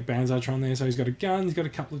at Banzai-Tron there. So he's got a gun, he's got a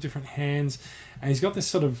couple of different hands, and he's got this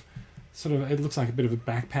sort of it looks like a bit of a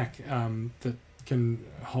backpack that can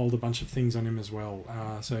hold a bunch of things on him as well.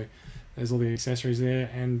 So there's all the accessories there,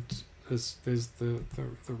 and there's the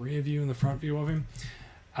rear view and the front view of him,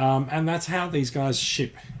 and that's how these guys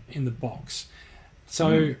ship in the box.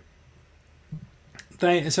 So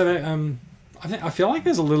I feel like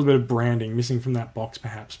there's a little bit of branding missing from that box,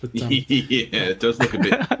 perhaps. But yeah, it does look a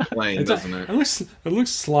bit plain, doesn't it? It looks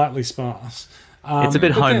slightly sparse. It's a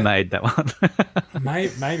bit homemade, that one.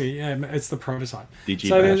 maybe, yeah. It's the prototype.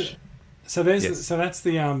 Digibash. So that's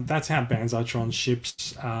that's how Banzai-tron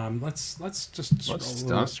ships. Let's just. What's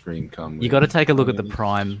Starscream come with? You got to take a look at the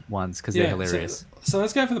Prime ones because they're hilarious. So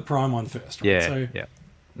let's go for the Prime one first. Right?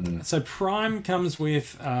 So Prime comes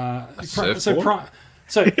with let's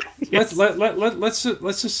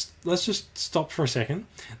just stop for a second.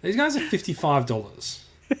 These guys are $55.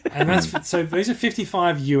 And these are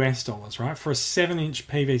 $55 US, right? For a 7-inch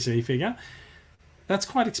PVC figure. That's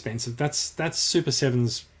quite expensive. That's Super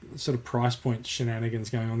 7's sort of price point shenanigans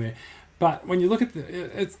going on there. But when you look at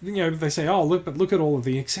they say, oh, look at all of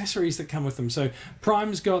the accessories that come with them. So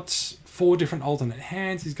Prime's got 4 different alternate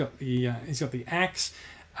hands. He's got the axe.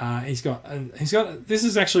 He's got this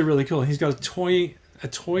is actually really cool. He's got a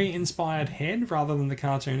toy inspired head rather than the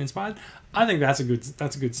cartoon inspired. I think that's a good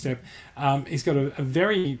step. He's got a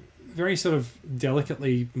very, very sort of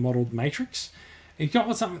delicately modeled matrix. He's got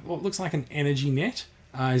what looks like an energy net.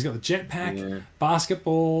 He's got the jetpack,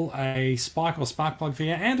 basketball, a spike or spark plug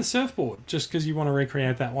figure, and a surfboard, just because you want to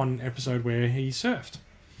recreate that one episode where he surfed.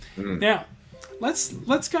 Now,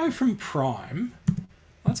 let's go from Prime.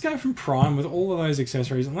 Let's go from Prime with all of those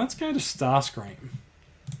accessories, and let's go to Starscream.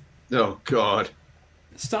 Oh God!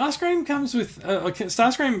 Starscream comes with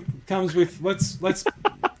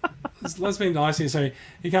let's be nice here. So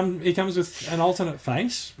he comes with an alternate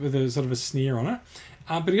face with a sort of a sneer on it,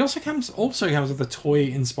 but he also comes with a toy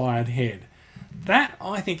inspired head. That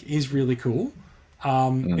I think is really cool.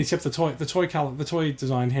 Except the toy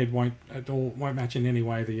designed head won't match in any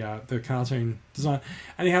way the cartoon design,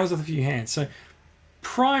 and he has a few hands. So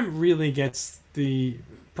Prime really gets the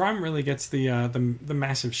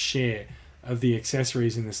massive share of the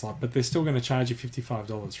accessories in this lot, but they're still going to charge you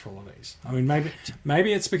 $55 for all of these. I mean,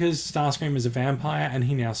 maybe it's because Starscream is a vampire and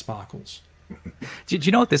he now sparkles. Do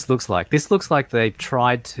you know what this looks like? This looks like they've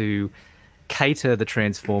tried to cater the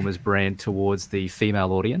Transformers brand towards the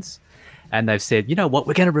female audience. And they've said, you know what,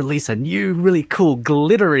 we're going to release a new, really cool,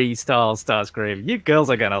 glittery style Starscream. You girls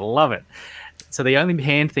are going to love it. So the only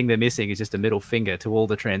hand thing they're missing is just a middle finger to all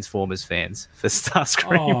the Transformers fans for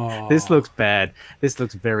Starscream. Oh. This looks bad. This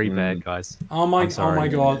looks very bad, guys. Oh my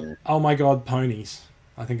god, ponies.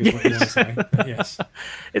 I think is what you want to say. Yes.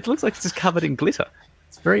 It looks like it's just covered in glitter.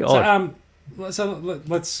 It's very odd. So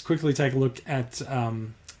let's quickly take a look at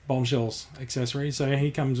Bombshell's accessories. So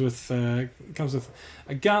he comes with a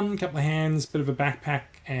gun, a couple of hands, bit of a backpack,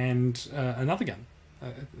 and another gun.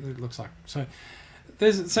 It looks like so.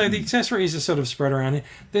 The accessories are sort of spread around here.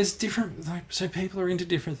 There's different, so people are into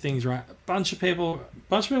different things, right? A bunch of people.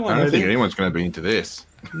 I don't think anyone's going to be into this.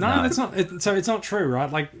 No, that's not. So it's not true,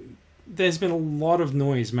 right? Like, there's been a lot of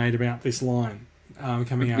noise made about this line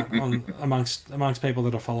coming out amongst people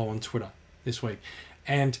that I follow on Twitter this week,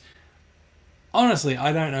 and honestly,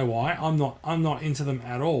 I don't know why. I'm not into them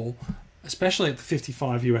at all, especially at the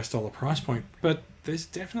 $55 US price point. But there's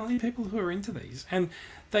definitely people who are into these, and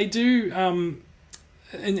they do.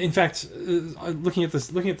 In fact, looking at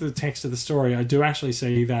the text of the story, I do actually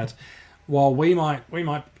see that while we might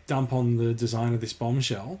dump on the design of this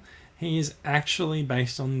Bombshell, he is actually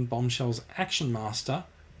based on Bombshell's Action Master,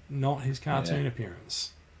 not his cartoon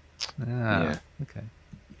appearance. Okay.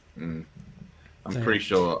 I'm pretty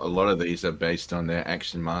sure a lot of these are based on their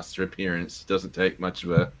Action Master appearance. It doesn't take much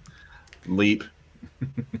of a leap.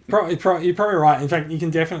 You're probably right. In fact, you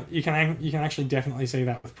can actually definitely see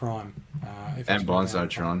that with Prime and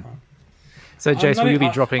Banzai-tron. So, Jace, will you be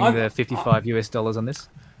dropping the $55 US on this?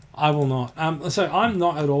 I will not. So I'm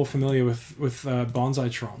not at all familiar with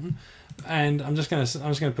Banzai-tron, and I'm just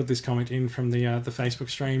gonna put this comment in from the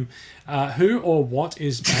Facebook stream. Who or what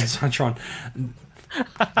is Banzai-tron?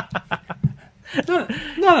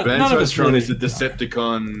 Banzai-tron is a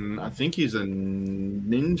Decepticon. I think he's a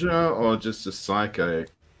ninja or just a psycho.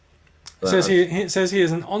 It says he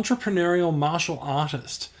is an entrepreneurial martial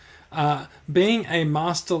artist. Being a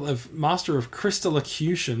master of crystal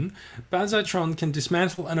elocution, Banzai-tron can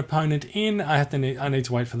dismantle an opponent in. I need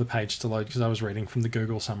to wait for the page to load because I was reading from the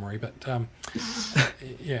Google summary, but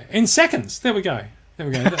in seconds. There we go.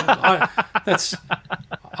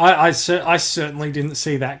 I certainly didn't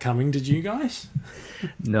see that coming. Did you guys?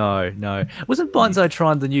 No. Wasn't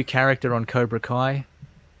Banzai-tron the new character on Cobra Kai?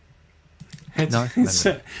 No.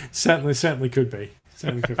 Certainly could be.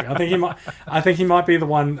 I think he might be the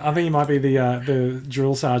one. I think he might be the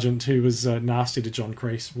drill sergeant who was nasty to John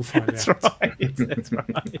Kreese. We'll find out. That's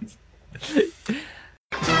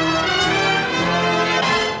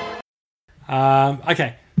right.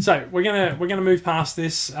 Okay, So we're gonna move past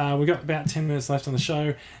this. We've got about 10 minutes left on the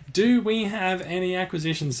show. Do we have any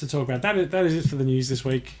acquisitions to talk about? That is it for the news this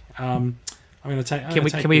week. I'm going to take.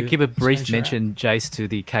 Can we give a brief mention, Jace, to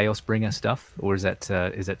the Chaos Bringer stuff, or is that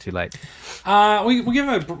too late? We'll give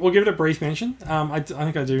it a brief mention. I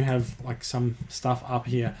think I do have like some stuff up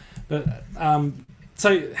here, but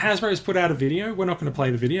so Hasbro's put out a video. We're not going to play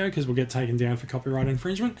the video because we'll get taken down for copyright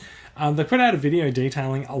infringement. They put out a video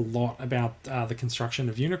detailing a lot about the construction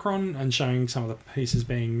of Unicron and showing some of the pieces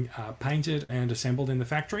being painted and assembled in the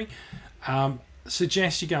factory.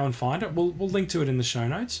 Suggest you go and find it. We'll link to it in the show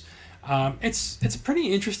notes. It's a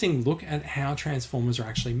pretty interesting look at how Transformers are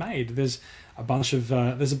actually made. There's a bunch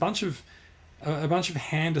of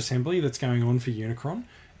hand assembly that's going on for Unicron.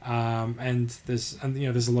 And there's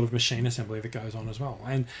a lot of machine assembly that goes on as well.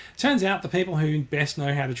 And it turns out the people who best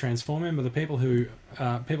know how to transform him are the people who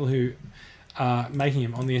are making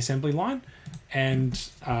him on the assembly line and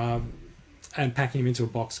packing him into a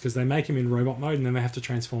box, because they make him in robot mode and then they have to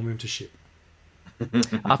transform him to ship.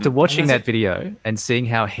 After watching that video and seeing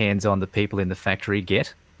how hands-on the people in the factory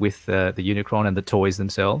get with the Unicron and the toys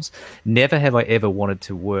themselves, never have I ever wanted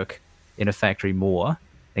to work in a factory more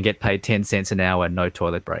and get paid 10 cents an hour, no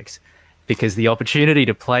toilet breaks, because the opportunity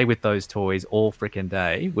to play with those toys all freaking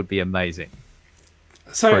day would be amazing.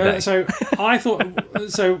 So I thought,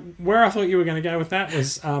 where I thought you were going to go with that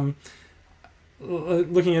was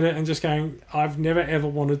looking at it and just going, I've never ever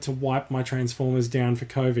wanted to wipe my Transformers down for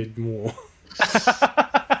COVID more.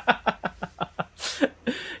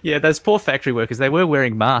 Yeah, those poor factory workers, they were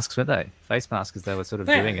wearing masks, weren't they? Face masks, as they were sort of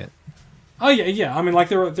doing it. Oh yeah. I mean, like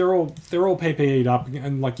they're all PPE'd up,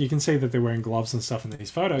 and like you can see that they're wearing gloves and stuff in these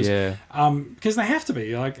photos. Yeah. Because they have to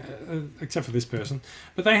be, like, except for this person,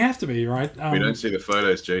 but they have to be, right? We don't see the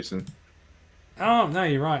photos, Jason. Oh no,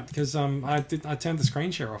 you're right. Because I turned the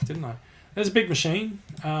screen share off, didn't I? There's a big machine.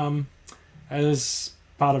 As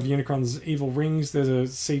part of Unicron's evil rings, there's a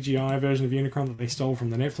CGI version of Unicron that they stole from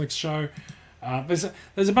the Netflix show. There's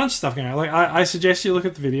a bunch of stuff going on. Like I suggest you look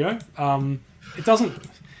at the video.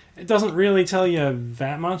 It doesn't really tell you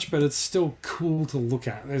that much, but it's still cool to look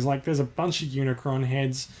at. There's a bunch of Unicron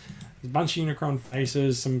heads, a bunch of Unicron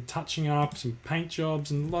faces, some touching up, some paint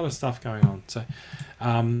jobs, and a lot of stuff going on. So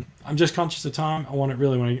I'm just conscious of time. I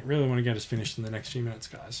really want to get us finished in the next few minutes,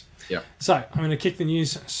 guys. Yeah. So I'm going to kick the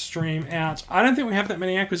news stream out. I don't think we have that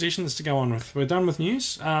many acquisitions to go on with. We're done with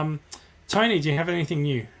news. Tony, do you have anything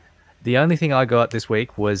new? The only thing I got this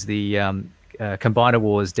week was the Combiner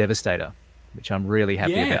Wars Devastator, which I'm really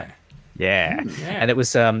happy about. Yeah. And it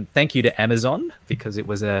was thank you to Amazon, because it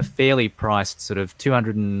was a fairly priced sort of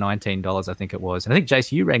 $219, I think it was. And I think,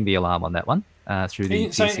 Jace, you rang the alarm on that one through the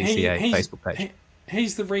TCCA Facebook page.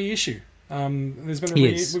 He's the reissue. There's been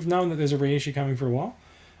we've known that there's a reissue coming for a while.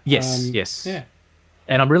 Yes. Yeah.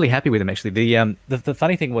 And I'm really happy with him, actually. The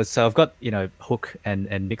funny thing was, so I've got, Hook and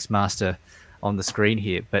Mixmaster on the screen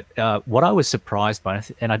here, but what I was surprised by,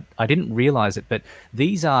 and I didn't realize it, but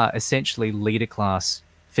these are essentially leader class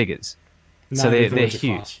figures. No, so they're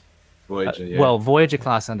huge. Voyager, yeah. Well, Voyager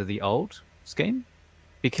class under the old scheme.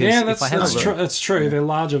 Because that's true. They're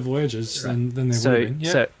larger Voyagers than they would have been.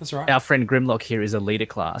 Yeah, that's right. Our friend Grimlock here is a leader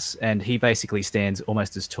class, and he basically stands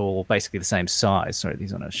almost as tall, basically the same size. Sorry,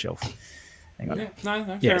 he's on a shelf. Hang on. Yeah,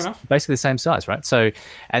 fair enough. Basically the same size, right? So,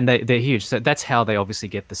 and they're huge. So that's how they obviously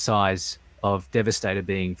get the size of Devastator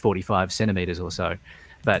being 45 centimeters or so.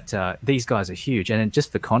 But these guys are huge. And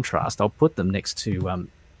just for contrast, I'll put them next to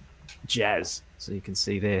Jazz, so you can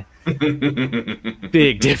see there.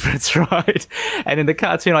 Big difference, right? And in the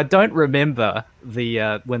cartoon, I don't remember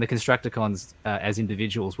when the Constructicons as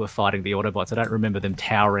individuals were fighting the Autobots. I don't remember them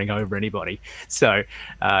towering over anybody. So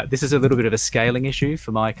this is a little bit of a scaling issue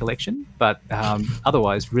for my collection, but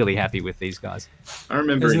otherwise really happy with these guys. I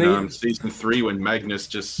remember in season 3 when Magnus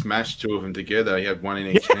just smashed two of them together. He had one in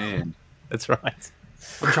each hand. That's right.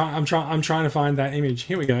 I'm trying to find that image.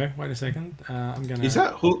 Here we go. Wait a second. Is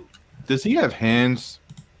that Hook? Does he have hands?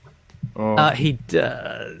 He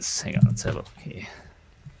does. Hang on, let's have a look here.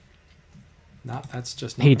 No, that's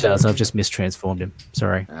just. He does. I've just mistransformed him.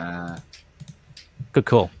 Sorry. Good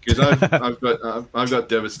call. Because I've got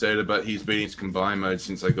Devastator, but he's been in his combined mode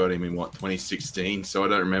since I got him in 2016. So I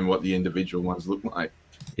don't remember what the individual ones look like.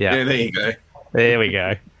 Yeah. There you go. There we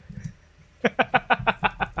go.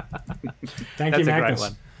 Thank you, Magnus. That's a great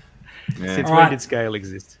one. Yeah. Since when did scale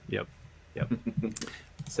exist? Yep.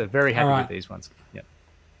 So very happy with these ones. Yep.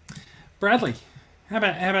 Bradley, how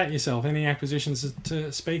about yourself? Any acquisitions to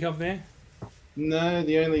speak of there? No,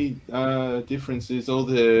 the only difference is all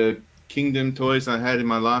the Kingdom toys I had in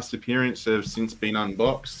my last appearance have since been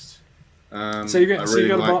unboxed. So you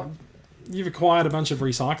got you've acquired a bunch of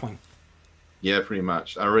recycling. Yeah, pretty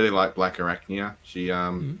much. I really like Black Arachnia.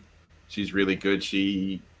 She's really good.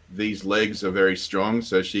 These legs are very strong,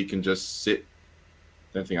 so she can just sit.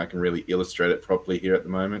 Don't think I can really illustrate it properly here at the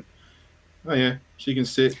moment. Oh yeah, she can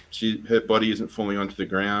sit. Her body isn't falling onto the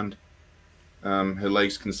ground. Her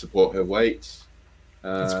legs can support her weight.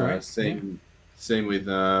 That's great. Same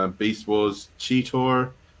with Beast Wars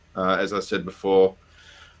Cheetor. As I said before,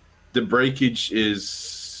 the breakage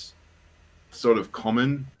is sort of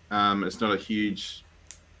common. It's not a huge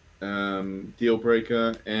deal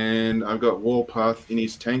breaker. And I've got Warpath in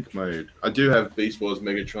his tank mode. I do have Beast Wars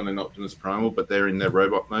Megatron and Optimus Primal, but they're in their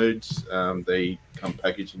robot modes. They come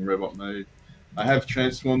packaged in robot mode. I have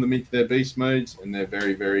transformed them into their beast modes, and they're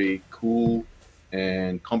very, very cool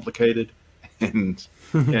and complicated. And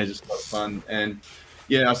yeah, just a lot of fun. And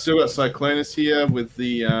yeah, I've still got Cyclonus here with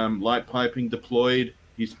the light piping deployed.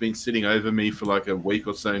 He's been sitting over me for like a week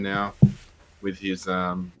or so now with his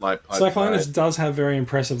light pipe. Cyclonus does have very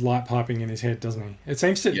impressive light piping in his head, doesn't he? It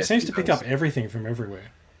seems to pick up everything from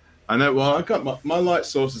everywhere. I know. Well, I've got my light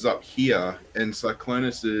sources up here, and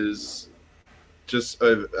Cyclonus is just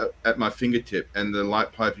over at my fingertip, and the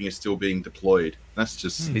light piping is still being deployed. That's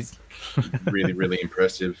just really, really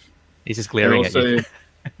impressive. He's just glaring at you.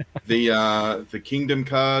 The Kingdom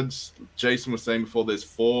cards, Jason was saying before, there's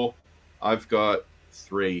 4. I've got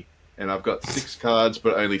 3. And I've got 6 cards,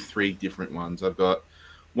 but only 3 different ones. I've got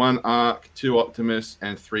 1 Arc, 2 Optimus,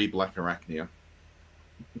 and 3 Black Arachnia.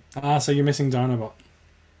 So you're missing Dinobot.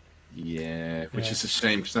 Yeah, which is a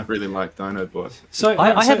shame, because I really like Dinobot. So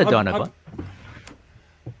I have a Dinobot.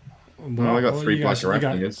 Well, I got 3 Black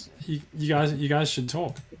Arachnias. You guys should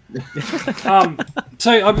talk.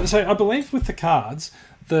 So I believe with the cards,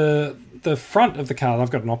 the front of the card, I've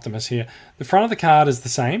got an Optimus here. The front of the card is the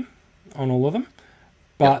same on all of them,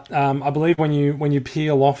 but I believe when you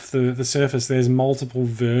peel off the surface, there's multiple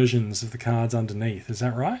versions of the cards underneath. Is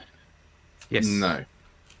that right? Yes. No.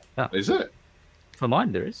 Oh. Is it? For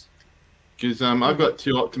mine, there is. Because I've got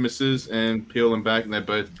 2 Optimuses, and peel them back, and they're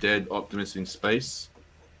both dead Optimus in space.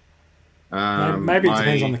 Maybe it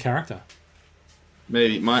depends on the character.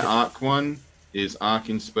 Maybe my Arc one is Arc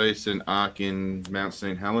in space and Arc in Mount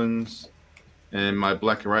St. Helens. And my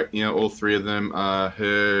Black Arachnia, all 3 of them are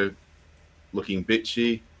her looking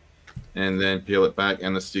bitchy. And then peel it back,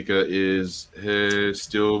 and the sticker is her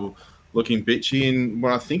still looking bitchy in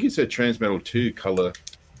what I think is her Transmetal 2 color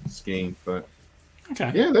scheme. But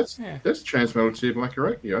okay, yeah, that's Transmetal 2 Black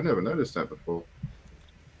Arachnia. I never noticed that before.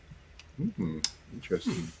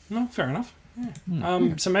 Interesting. No, fair enough.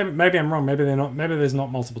 Yeah. So maybe I'm wrong. Maybe they're not. Maybe there's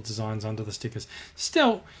not multiple designs under the stickers.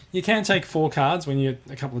 Still, you can take 4 cards when you get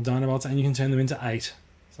a couple of Dinobots, and you can turn them into 8.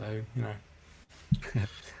 So you know.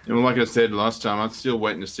 And like I said last time, I'm still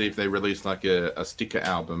waiting to see if they release like a sticker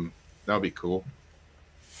album. That would be cool.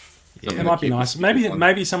 Yeah, it might be nice.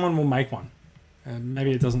 Maybe someone will make one.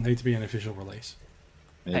 Maybe it doesn't need to be an official release.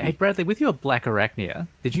 Maybe. Hey Bradley, with your Black Arachnia,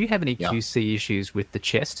 did you have any QC issues with the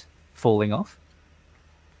chest falling off?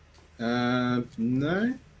 No.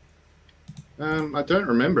 I don't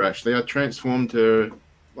remember actually. I transformed her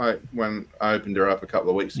like when I opened her up a couple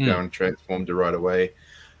of weeks ago and transformed her right away,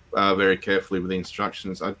 very carefully with the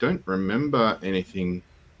instructions. I don't remember anything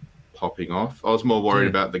popping off. I was more worried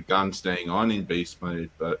about the gun staying on in beast mode,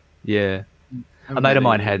 but yeah, a mate of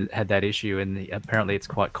mine had that issue, and apparently it's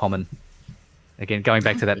quite common. Again, going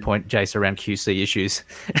back to that point, Jace, around QC issues,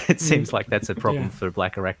 it seems like that's a problem for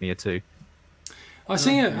Black Arachnia too. I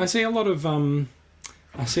see a lot of can't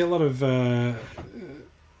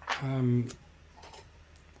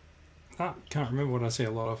remember what I see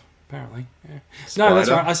a lot of. Apparently, yeah. No, that's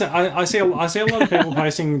right. I see a lot of people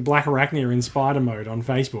posting Black Arachnia in spider mode on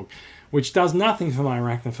Facebook, which does nothing for my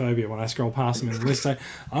arachnophobia when I scroll past them in the list. So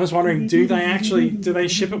I was wondering, do they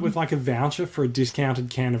ship it with like a voucher for a discounted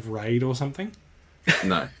can of Raid or something?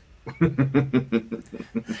 No.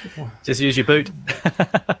 Just use your boot.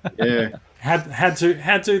 Yeah. Had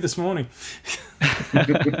to this morning.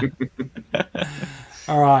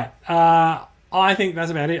 All right. I think that's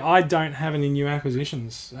about it. I don't have any new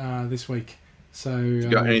acquisitions this week. So you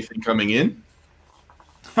got anything coming in?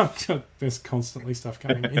 There's constantly stuff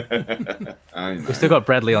coming in. We've still got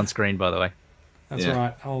Bradley on screen, by the way. That's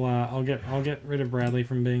right. I'll get rid of Bradley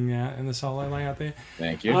from being in the solo layout there.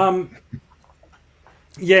 Thank you.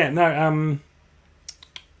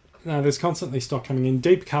 No, there's constantly stock coming in.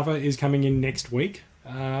 Deep Cover is coming in next week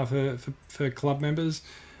for club members.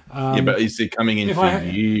 But is it coming in for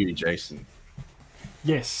you, Jason?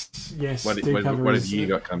 Yes. What have you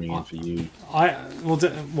got coming in for you?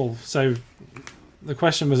 So the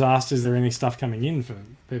question was asked: is there any stuff coming in for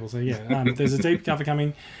people? So there's a Deep Cover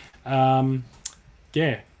coming.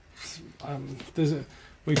 Yeah.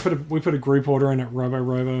 We put a group order in at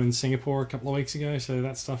Robo in Singapore a couple of weeks ago, so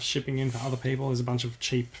that stuff's shipping in for other people. There's a bunch of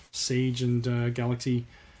cheap Siege and Galaxy,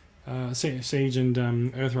 Siege and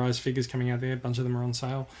Earthrise figures coming out there. A bunch of them are on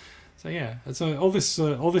sale. So yeah, it's all this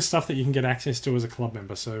stuff that you can get access to as a club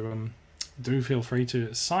member. So do feel free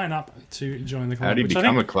to sign up to join the club. How do you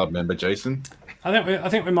become a club member, Jason? I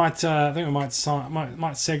think we might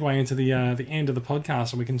segue into the end of the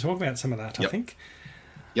podcast, and we can talk about some of that. Yep. I think.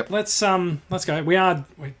 Yep. Let's go. We're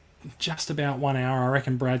just about 1 hour. I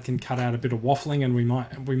reckon Brad can cut out a bit of waffling, and we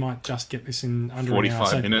might just get this in under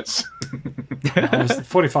 45 minutes.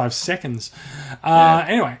 45 seconds.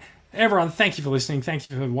 Anyway, everyone, thank you for listening. Thank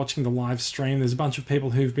you for watching the live stream. There's a bunch of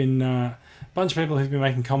people who've been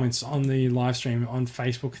making comments on the live stream on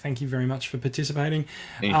Facebook. Thank you very much for participating.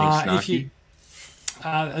 Anything snarky?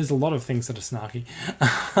 There's a lot of things that are snarky.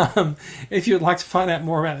 If you'd like to find out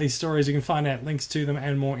more about these stories, you can find out links to them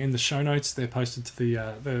and more in the show notes. They're posted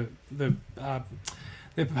to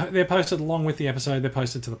they're posted along with the episode. They're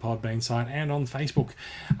posted to the Podbean site and on Facebook.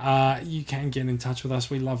 You can get in touch with us.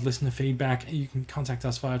 We love listener feedback. You can contact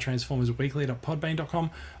us via transformersweekly.podbean.com,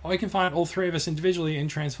 or you can find all three of us individually in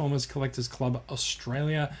Transformers Collectors Club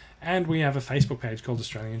Australia, and we have a Facebook page called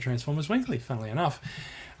Australian Transformers Weekly, funnily enough.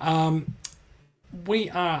 We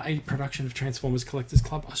are a production of Transformers Collectors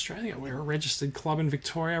Club Australia. We're a registered club in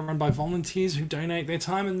Victoria run by volunteers who donate their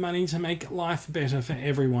time and money to make life better for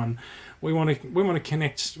everyone. We want to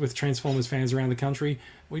connect with Transformers fans around the country.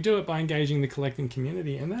 We do it by engaging the collecting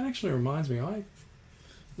community, and that actually reminds me, I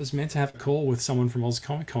was meant to have a call with someone from Oz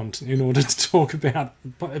Comic Con in order to talk about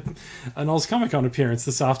an Oz Comic Con appearance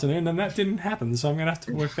this afternoon, and that didn't happen, so I'm going to have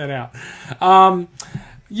to work that out.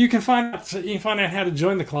 You can find out how to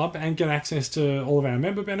join the club and get access to all of our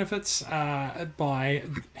member benefits by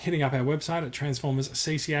hitting up our website at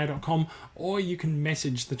transformerscca.com, or you can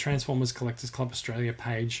message the Transformers Collectors Club Australia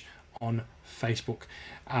page on Facebook.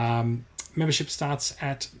 Membership starts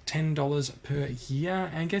at $10 per year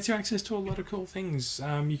and gets you access to a lot of cool things.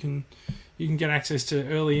 You can get access to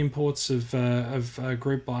early imports of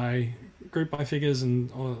group buy figures and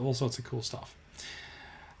all sorts of cool stuff.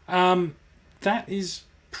 That is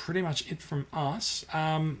pretty much it from us.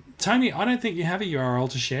 Tony, I don't think you have a URL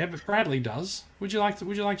to share, but Bradley does. Would you like to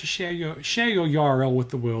share your URL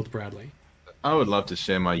with the world, Bradley? I would love to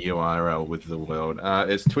share my URL with the world.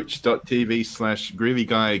 It's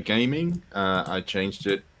twitch.tv/GroovyGuyGaming. I changed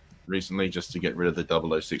it recently just to get rid of the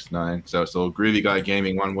 0069. So it's all Groovy Guy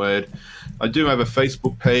Gaming, one word. I do have a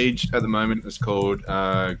Facebook page at the moment. It's called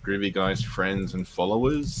Groovy Guy's Friends and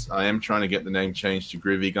Followers. I am trying to get the name changed to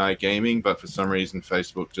Groovy Guy Gaming, but for some reason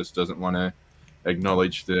Facebook just doesn't want to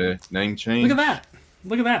acknowledge the name change. Look at that.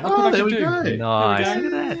 Look what there we do. go. Nice. Look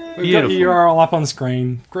at that. We've got your URL up on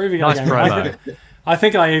screen. Groovy Guy Gaming. Promo. I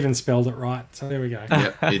think I even spelled it right, so there we go.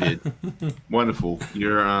 Yeah, you did. Wonderful.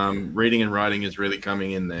 Your reading and writing is really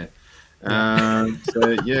coming in there.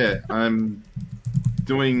 So yeah, I'm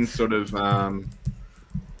doing sort of.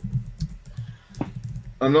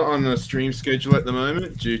 I'm not on a stream schedule at the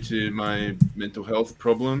moment due to my mental health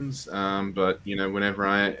problems. But whenever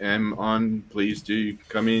I am on, please do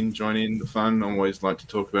come in, join in the fun. I always like to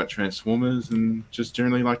talk about Transformers and just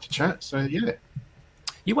generally like to chat. So yeah.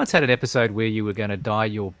 You once had an episode where you were going to dye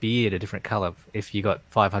your beard a different color if you got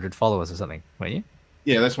 500 followers or something, weren't you?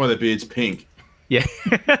 Yeah, that's why the beard's pink. Yeah,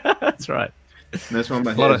 that's right. And that's why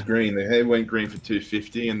my hair's green. The hair went green for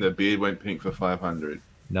 250 and the beard went pink for 500.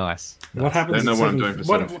 Nice. What happens? I don't know what I'm doing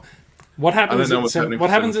for what happens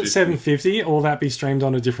at 750? Or will that be streamed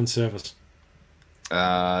on a different service?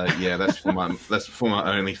 Yeah, that's for my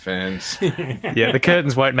OnlyFans. Yeah, the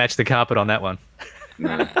curtains won't match the carpet on that one.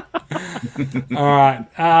 No. All right.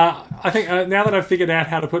 I think now that I've figured out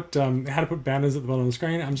how to put banners at the bottom of the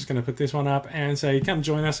screen, I'm just going to put this one up and say, come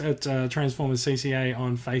join us at Transformers CCA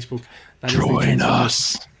on Facebook. Join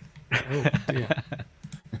us. Oh, dear.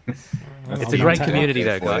 It's a great community,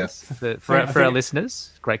 though, guys. For our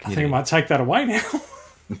listeners, great community. I think I might take that away now.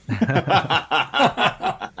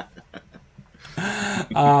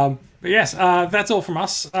 But yes, that's all from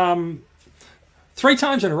us. 3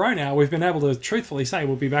 times in a row now, we've been able to truthfully say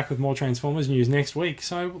we'll be back with more Transformers news next week.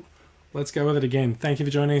 So let's go with it again. Thank you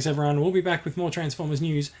for joining us, everyone. We'll be back with more Transformers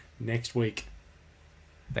news next week.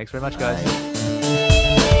 Thanks very much, guys.